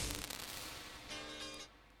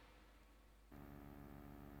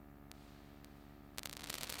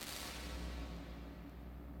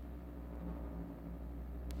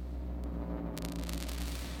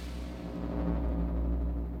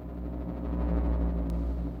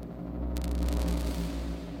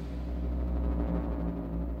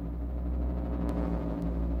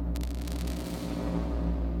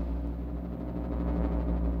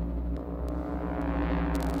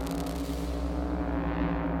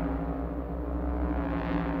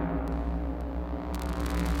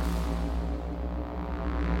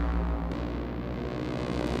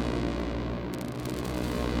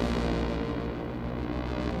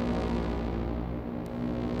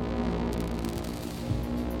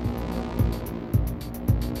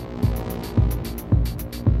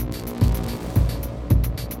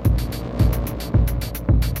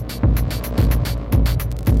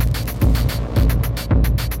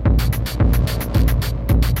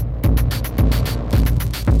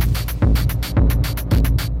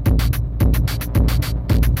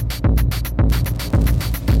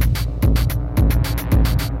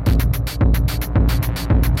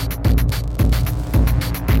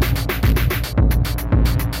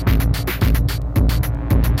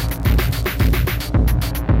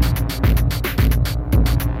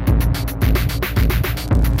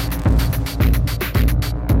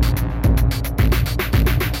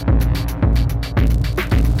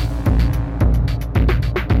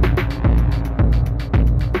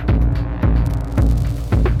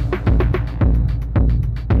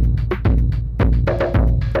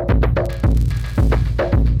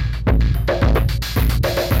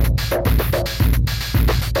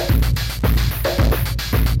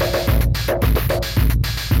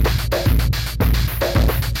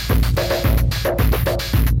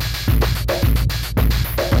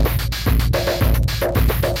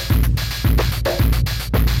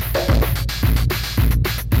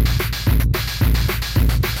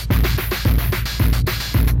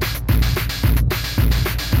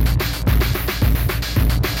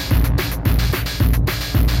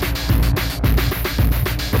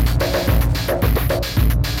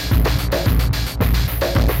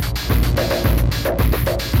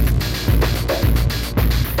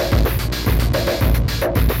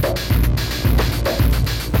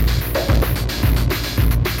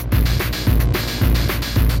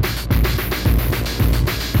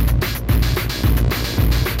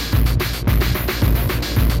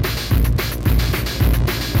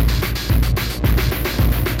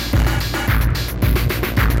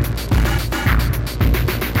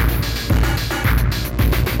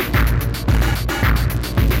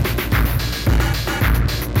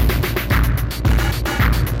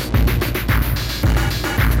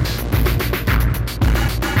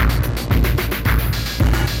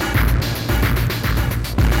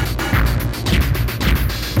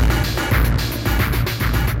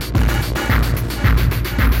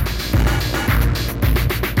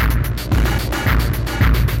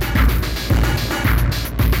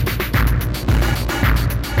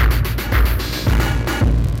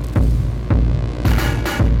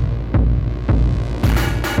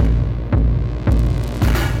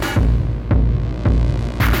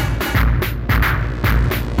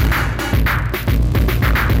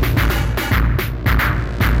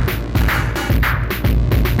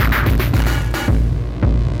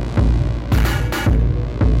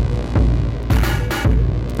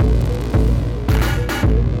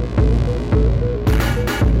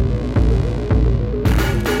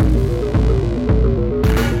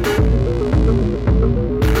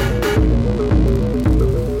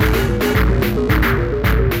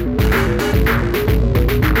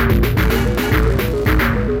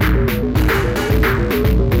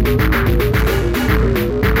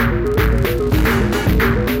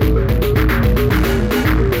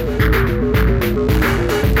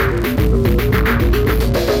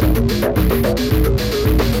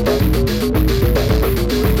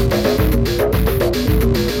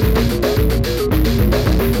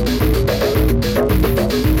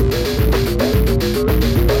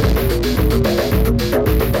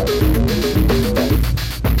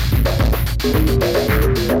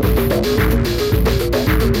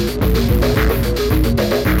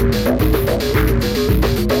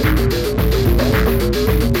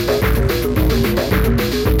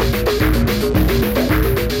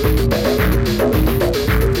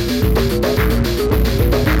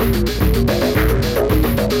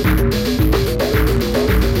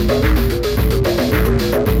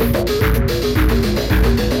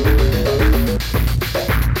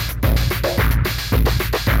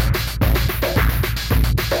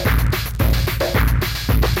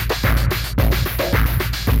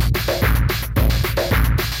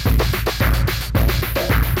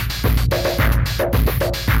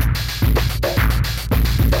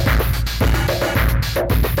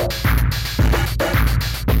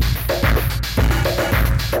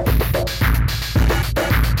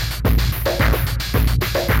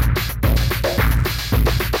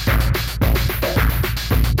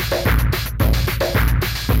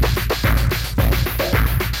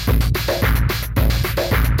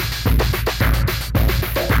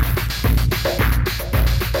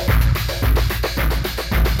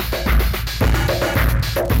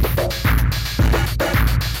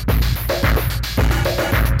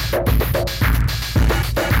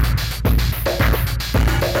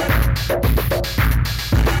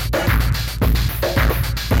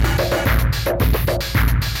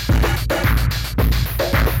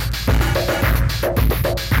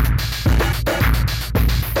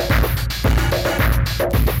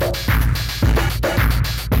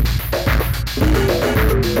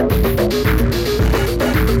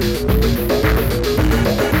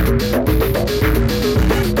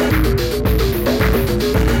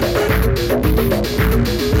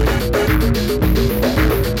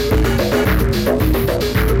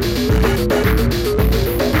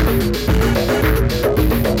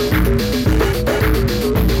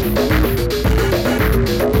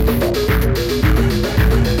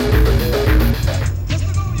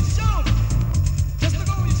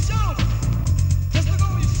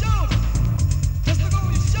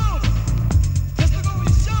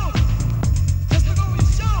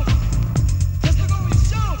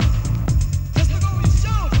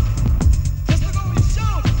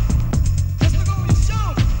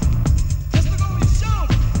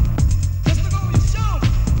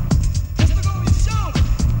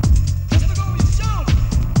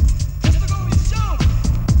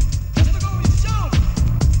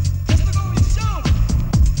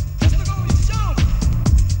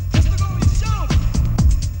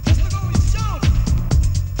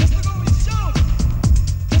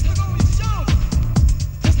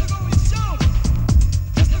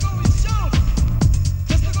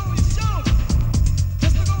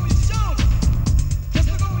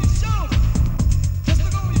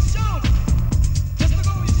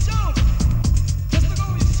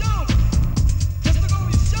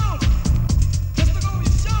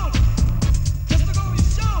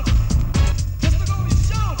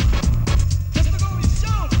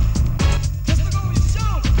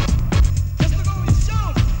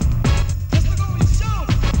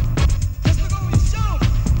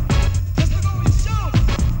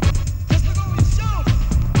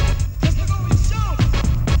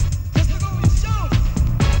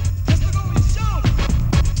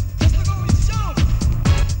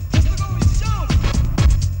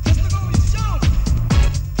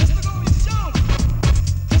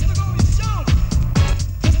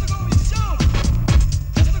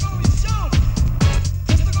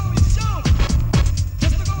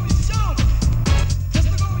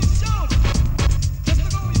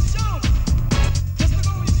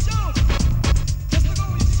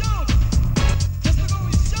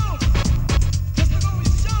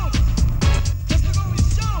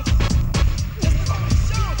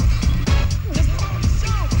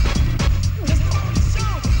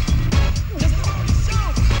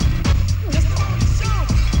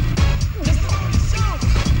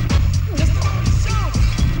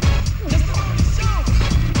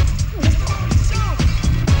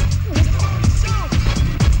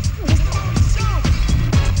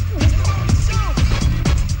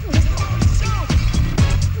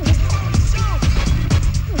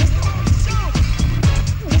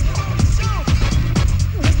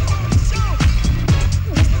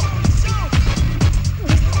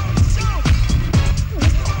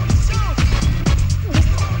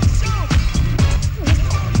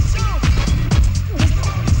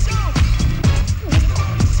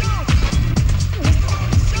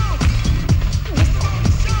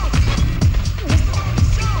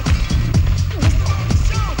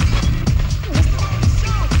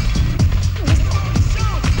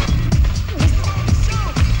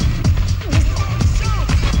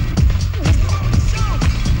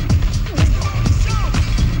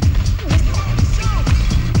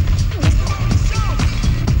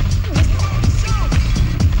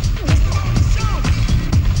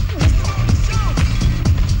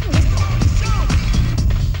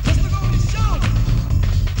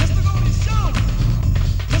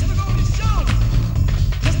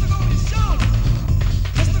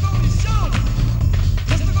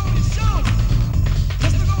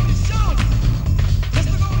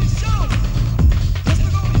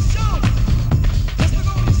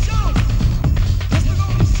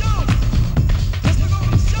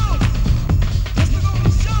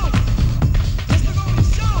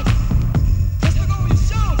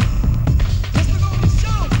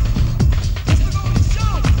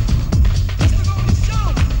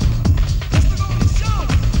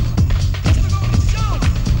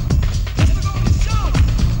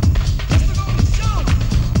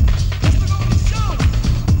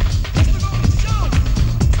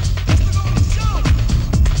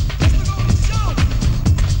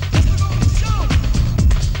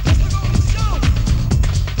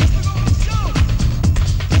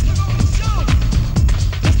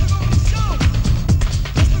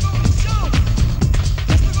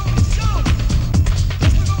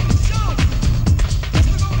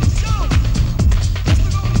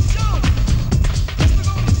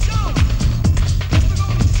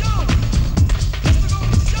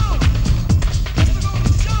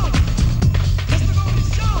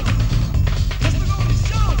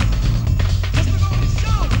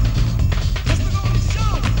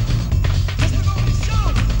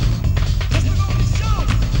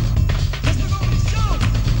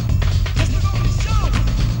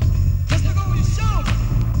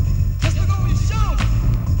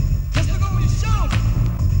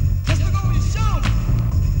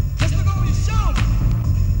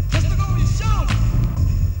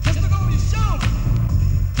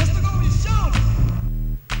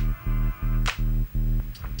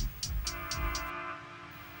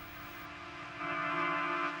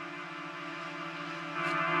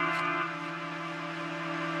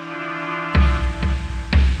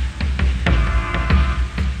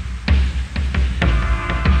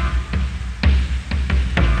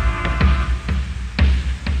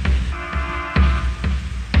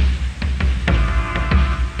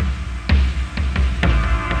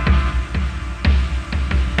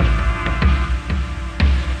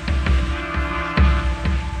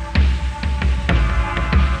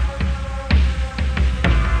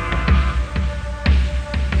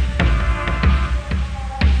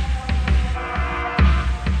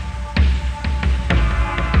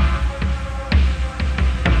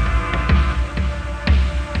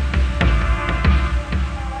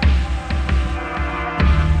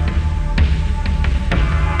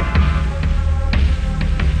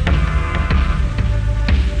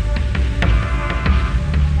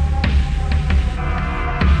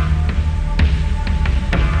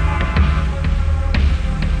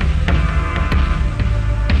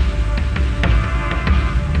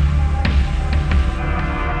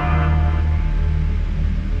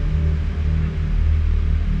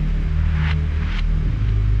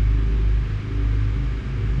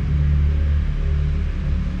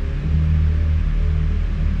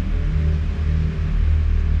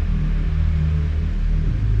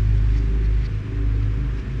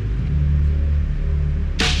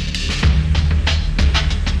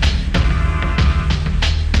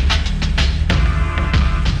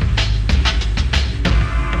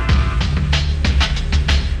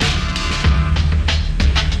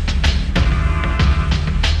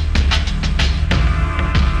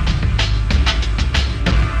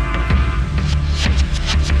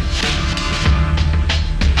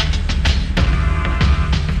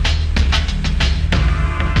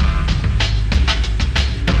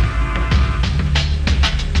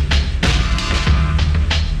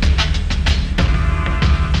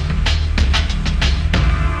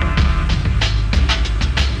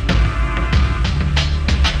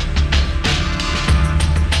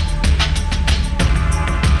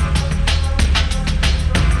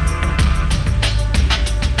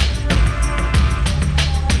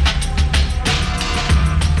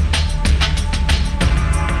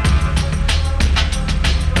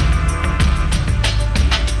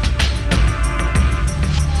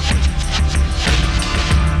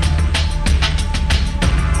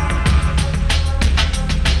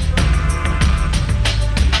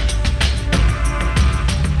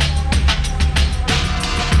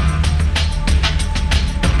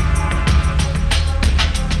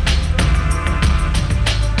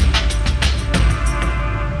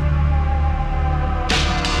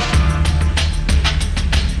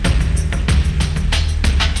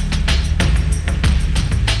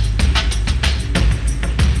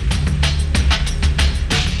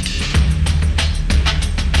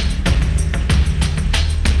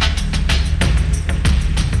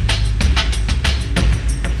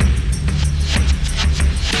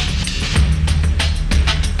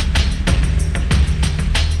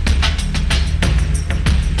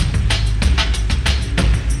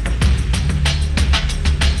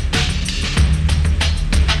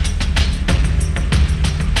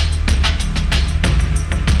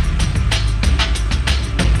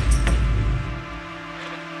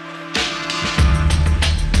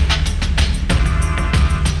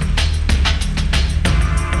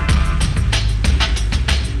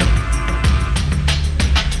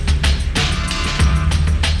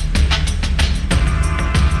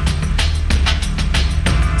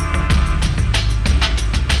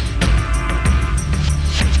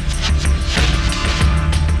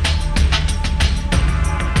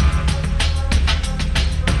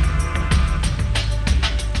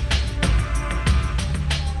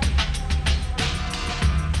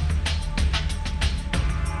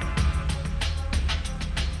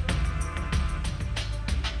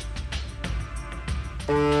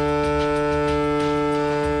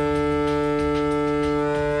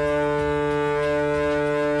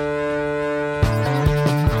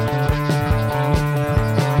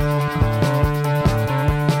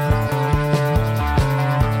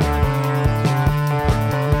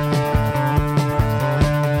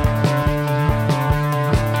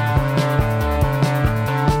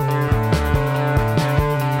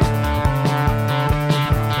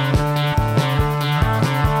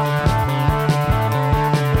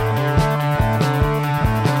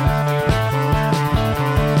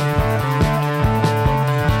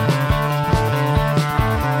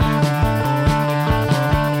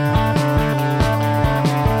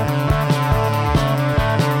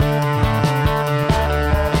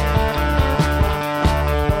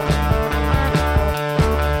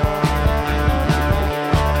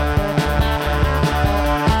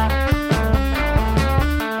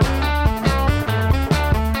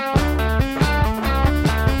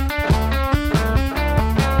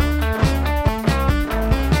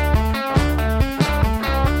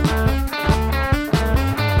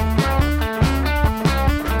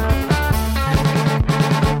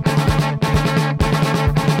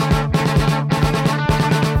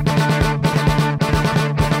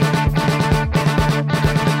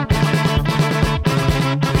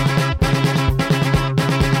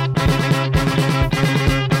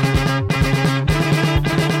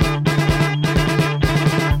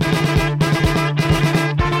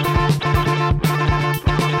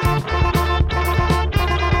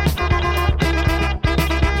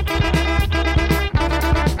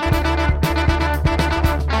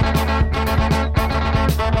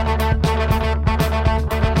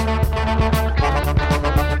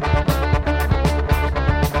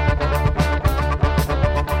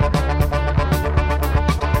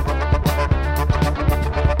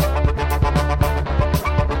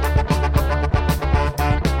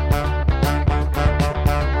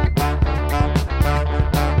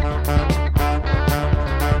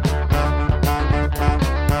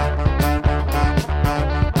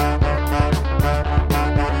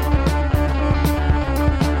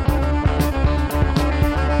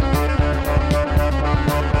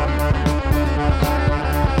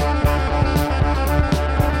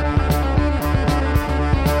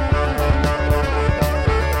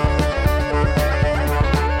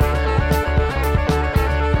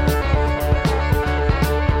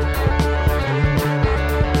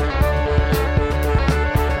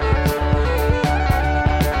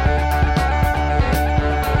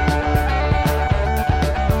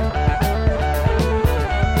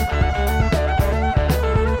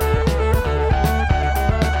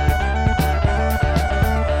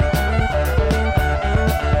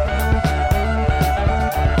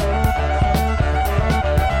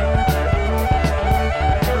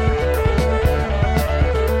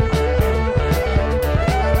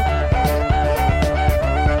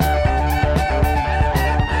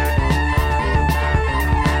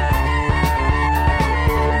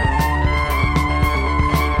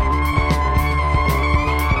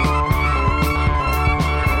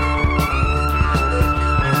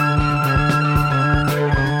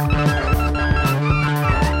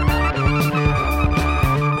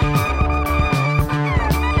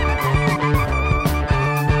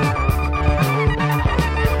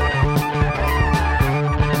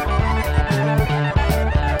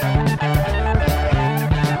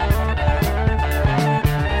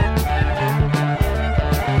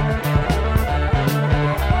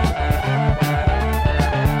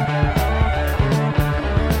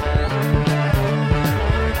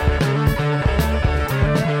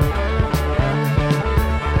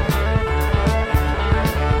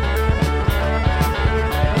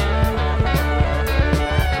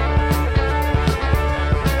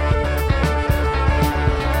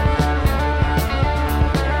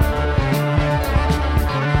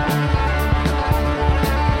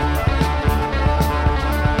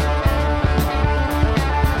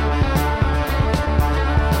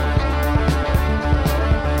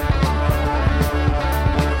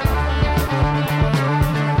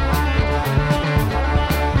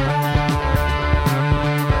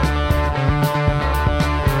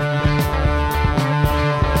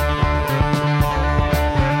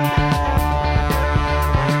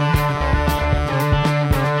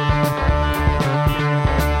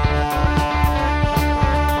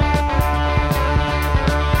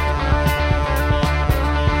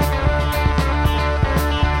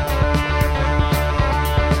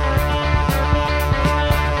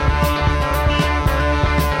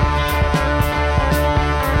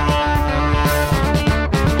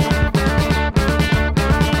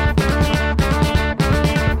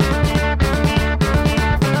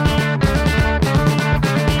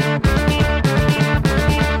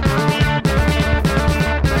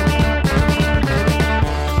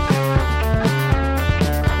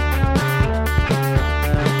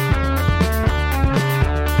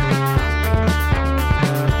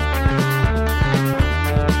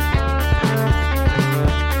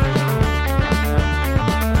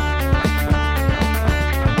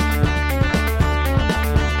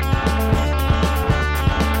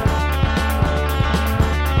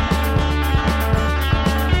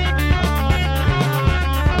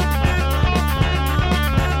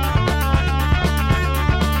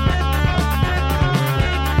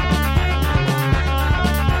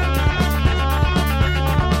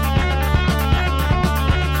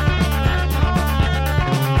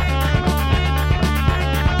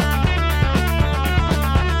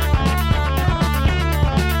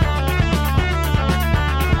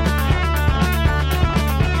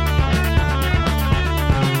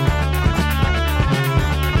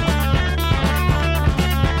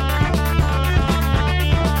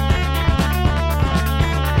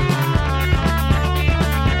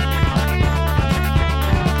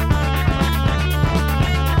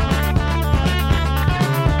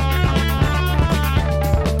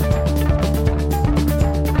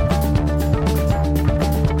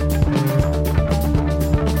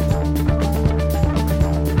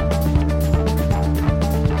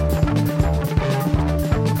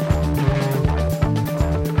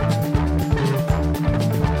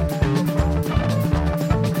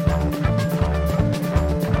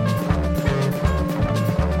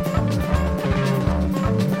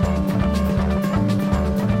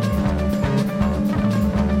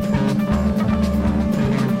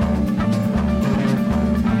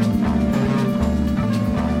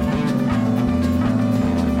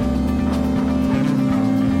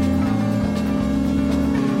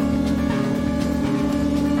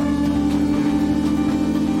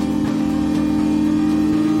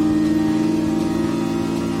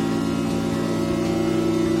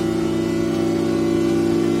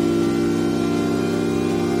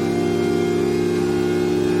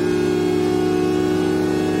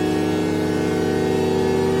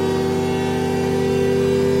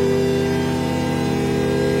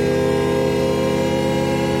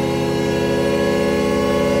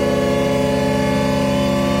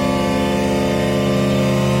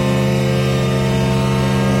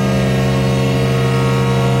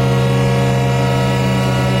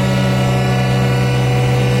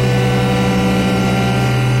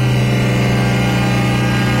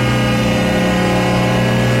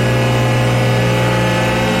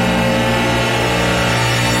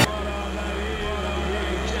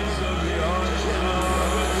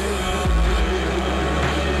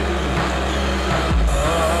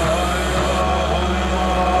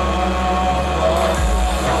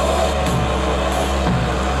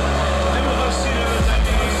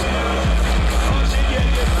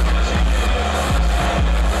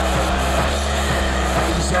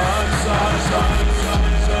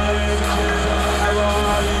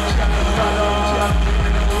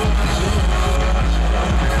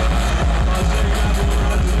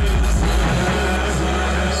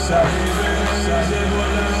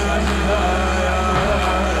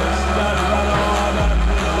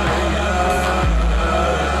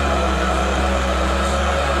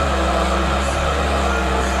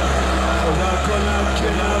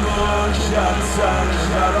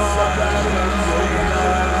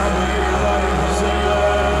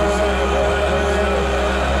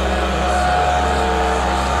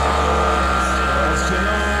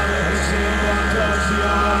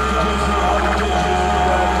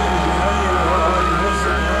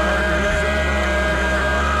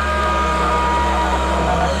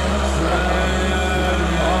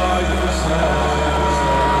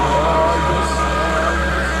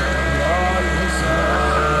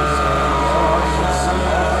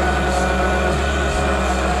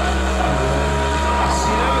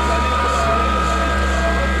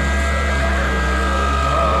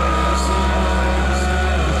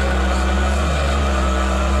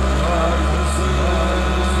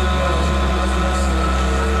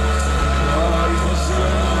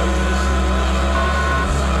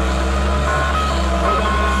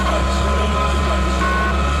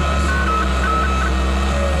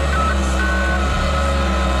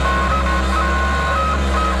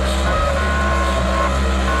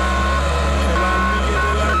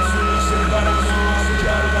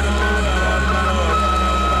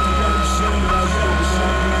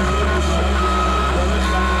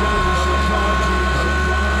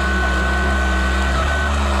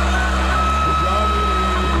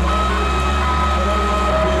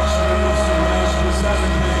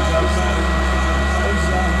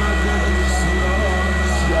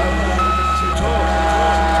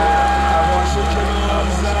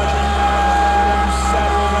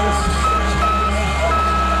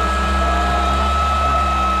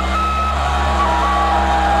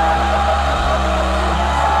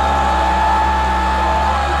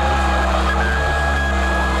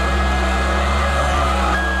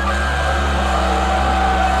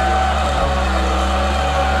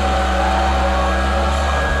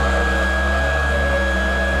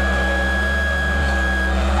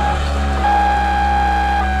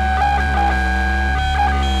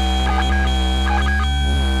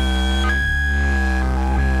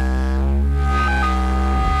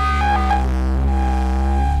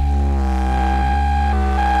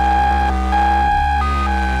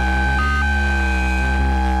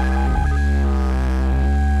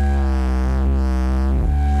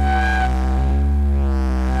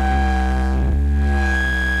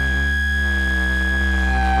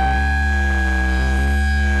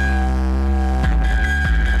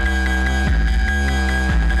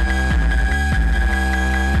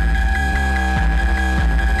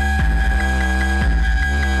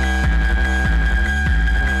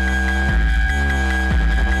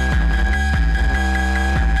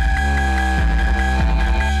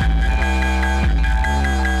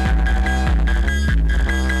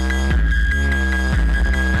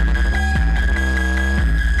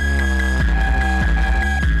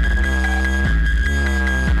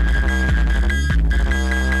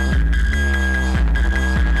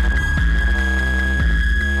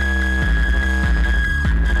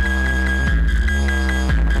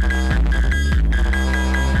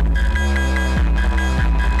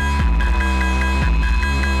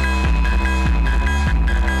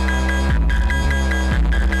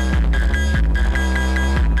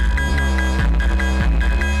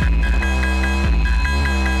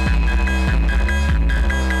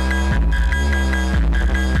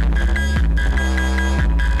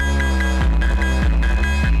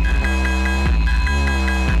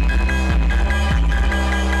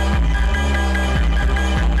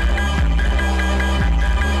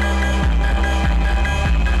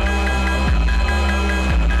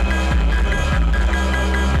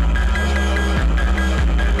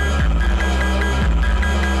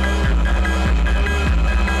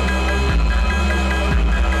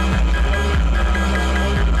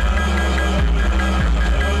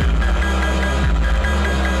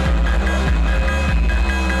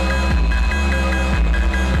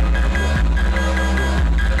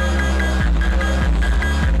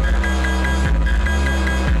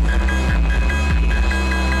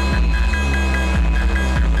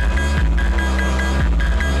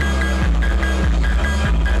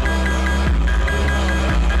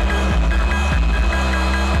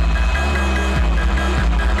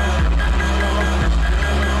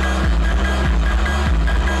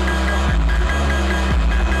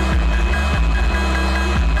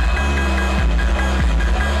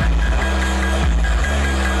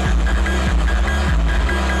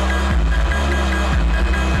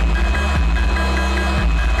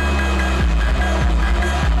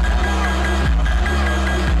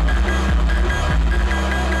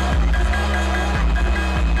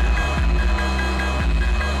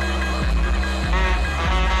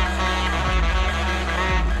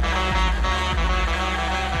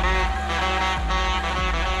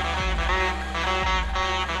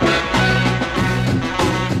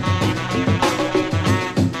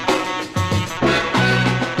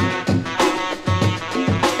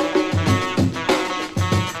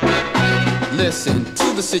 Listen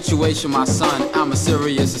to the situation, my son. I'm as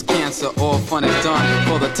serious as cancer, all fun is done.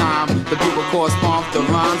 For the time, the people correspond the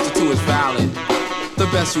rhymes, the two is valid. The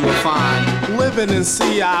best you will find. Living in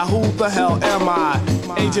CI, who the hell am I?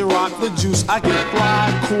 AJ Rock the juice, I get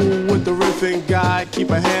fly. Cool with the riffing guy,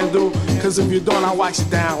 keep a handle. Cause if you don't, I'll wax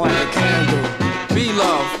you down like a candle. Be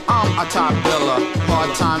love, I'm a top biller,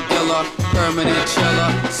 part-time iller, permanent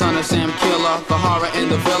chiller, son of Sam Killer, the horror in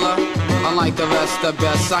the villa. Unlike the rest, the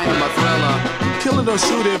best, I am a thriller. Kill it or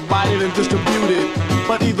shoot it, bite it and distribute it.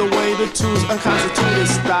 But either way, the two's unconstituted.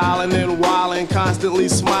 Styling and wildin', constantly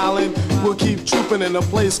smiling. We'll keep trooping in a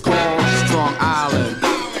place called Strong Island.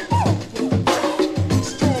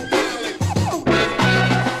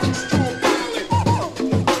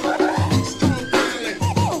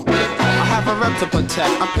 To protect,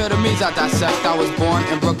 epitomes I dissect. I was born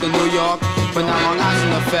in Brooklyn, New York, but now Long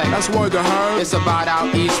Island effect. That's word to her. It's about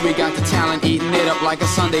out east, we got the talent eating it up like a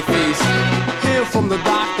Sunday feast. Hear from the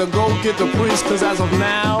doctor, go get the priest, cause as of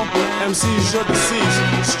now, MC's you're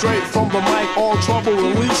deceased. Straight from the mic, all trouble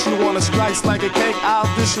release. You wanna slice like a cake, I'll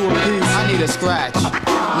dish you a piece. I need a scratch,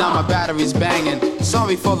 now my battery's banging.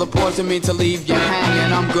 Sorry for the pause, I mean to leave you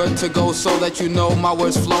hanging. I'm good to go so that you know my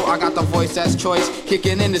words flow. I got the voice that's choice,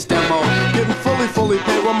 kicking in this demo. Getting fully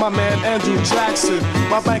paid with my man Andrew Jackson.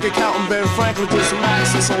 My bank account and Ben Franklin just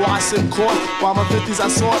maxing. So I sit court while my 50s I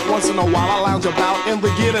sort. Once in a while I lounge about in the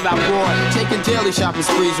gear that I brought. Taking daily shopping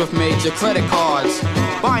sprees with major credit cards.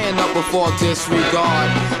 Buying up before disregard.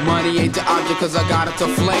 Money ain't the object cause I got it to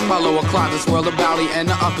fling. My lower closet swirl the belly and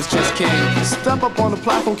the upper's just king. Step up on the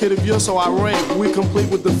platform, kid, if you're so irate. We complete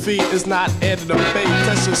with defeat, it's not added a fate.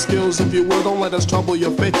 Test your skills if you will, don't let us trouble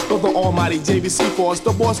your fate. But the almighty JVC Force,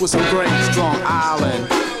 the boss with some brains. Strong Island.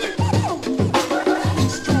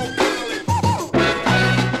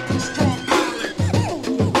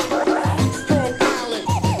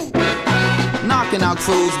 Knocking out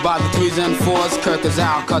crews by the 3s and 4s. Kirk is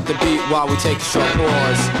out, cut the beat while we take a short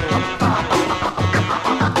pause.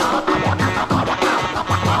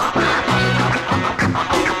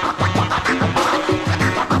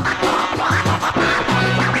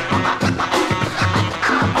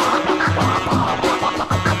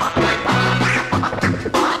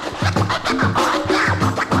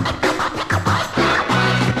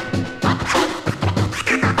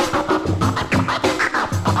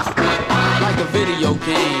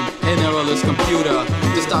 Computer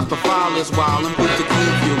to stop the filers while I'm good to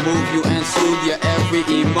groove you, move you and soothe your every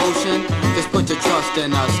emotion. Just put your trust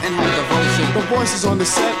in us and have devotion. The voices on the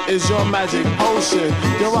set is your magic potion.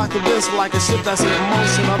 You rock the disc like a ship that's in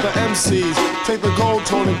motion. Other MCs take the gold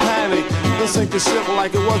tone and panic. Then sink the ship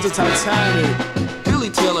like it was the Titanic.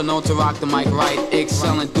 Taylor known to rock the mic right,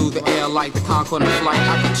 excelling through the air like the Concorde in flight.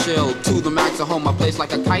 I can chill to the max and hold my place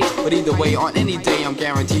like a kite. But either way, on any day, I'm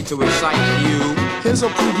guaranteed to excite you. Here's a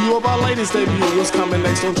preview of our latest debut. What's coming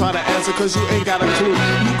next? Don't try to answer, cause you ain't got a clue.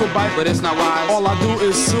 You can bite, but it's not wise. All I do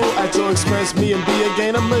is sue at your expense. Me and B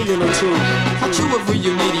gain $1 million or two. I chew every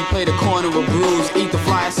you needy, play the corner of brews. Eat the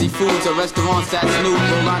fly seafoods at restaurants that's new.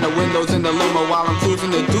 Roll down the windows in the limo while I'm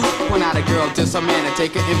cruising the deuce. Point out a girl, diss a man and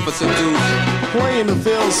take her in for seduce. Playing the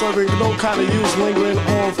field, serving no kind of use. Lingering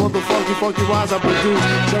on for the funky rhymes I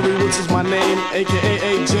produce. Jerry Woods is my name, aka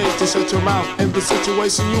AJ. To shut your mouth in the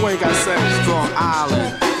situation you ain't got say. Strong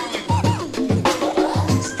Island.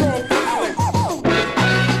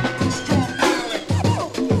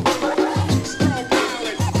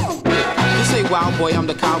 You say wild boy, I'm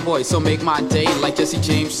the cowboy, so make my day like Jesse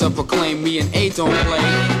James self-proclaim. Me and A don't play.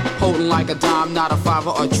 Holding like a dime, not a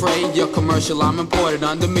fiver or tray. Your commercial, I'm imported,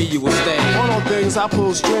 under me you will stay. On things, I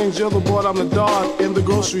pull strings, you're the board, I'm the dog. In the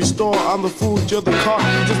grocery store, I'm the food, you're the car.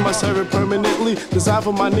 You just my servant permanently. Designed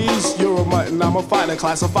for my needs, you're a mutton, I'm a fighter,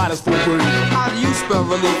 classified as full breed. How do you spell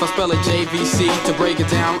relief? I spell it JVC. To break it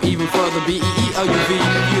down even further, B-E-E-L-U-V.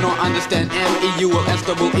 If you don't understand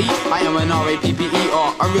M-E-U-L-S-E-E, I am an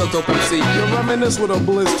R-A-P-P-E-R, a real dope MC. You reminisce with a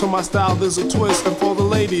bliss, to my style there's a twist. And for the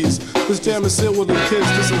ladies, this jam is sealed with a kiss.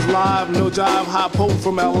 This is live, no jive, hot poke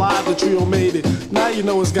from L.I. The trio made it. Now you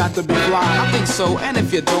know it's got to be fly. I think so, and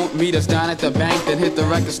if you don't meet us down at the bank, then hit the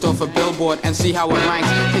record store for Billboard and see how it ranks.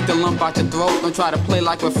 Take the lump out your throat, don't try to play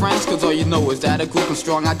like we're friends, cause all you know is that a group and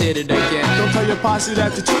strong, I did it again. Don't tell your posse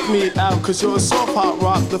that you took me out, cause you're a soft hot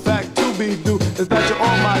rock. The fact to be due is that you're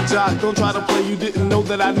on my jock. Don't try to play, you didn't know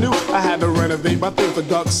that I knew I had to renovate my thing for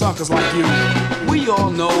duck suckers like you. We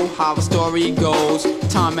all know how the story goes.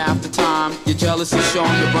 Time after time, your jealousy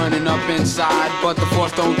shown, you're burning up inside. But the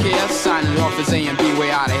force don't care, signing off as A and B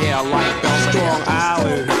way out of here like those. Strong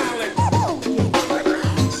Island.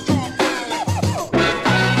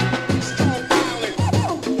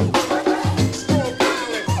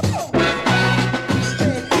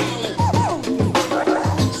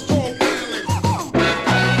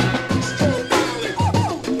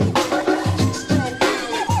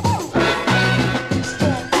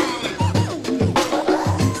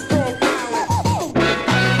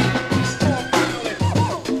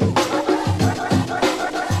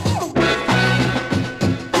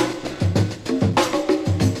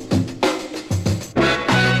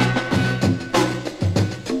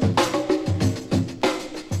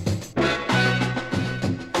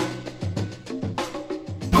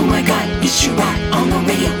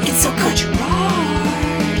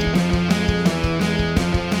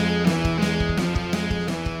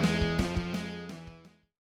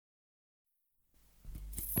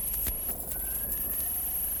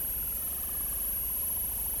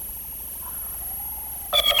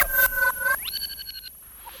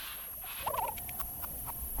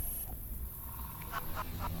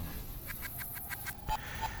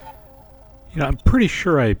 I'm pretty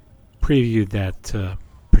sure I previewed that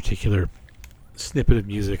particular snippet of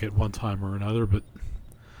music at one time or another, but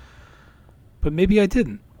maybe I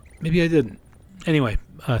didn't. Anyway,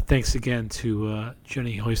 thanks again to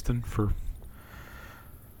Jenny Hoyston for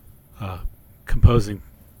composing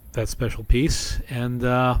that special piece. And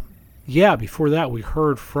before that we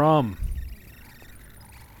heard from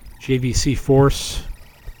JVC Force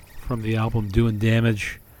from the album Doing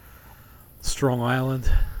Damage, Strong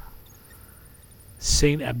Island.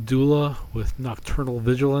 Saint Abdullah with Nocturnal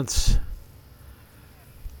Vigilance.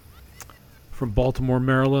 From Baltimore,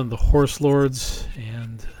 Maryland, the Horse Lords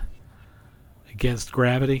and Against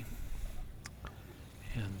Gravity.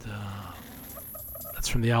 And that's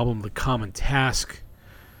from the album The Common Task.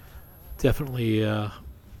 Definitely a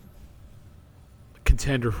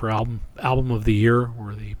contender for album of the year,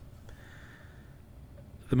 or the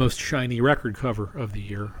most shiny record cover of the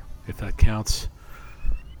year, if that counts.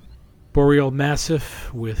 Boreal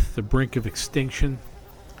Massif with The Brink of Extinction,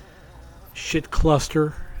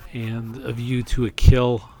 Shitcluster, and A View to a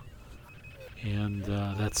Kill. And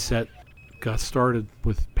that set got started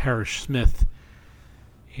with Parrish Smith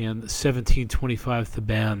and 1725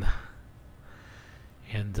 Theban.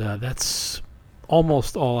 And that's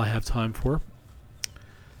almost all I have time for.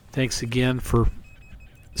 Thanks again for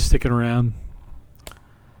sticking around,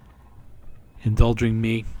 indulging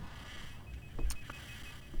me.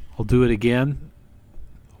 I'll do it again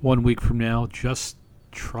 1 week from now. Just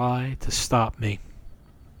try to stop me.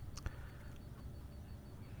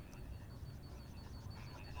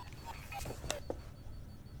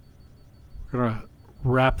 We're going to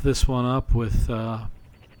wrap this one up with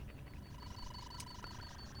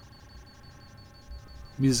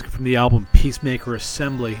music from the album Peacemaker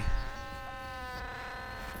Assembly.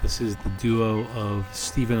 This is the duo of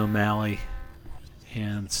Stephen O'Malley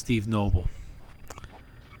and Steve Noble.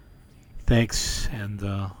 Thanks, and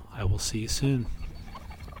I will see you soon.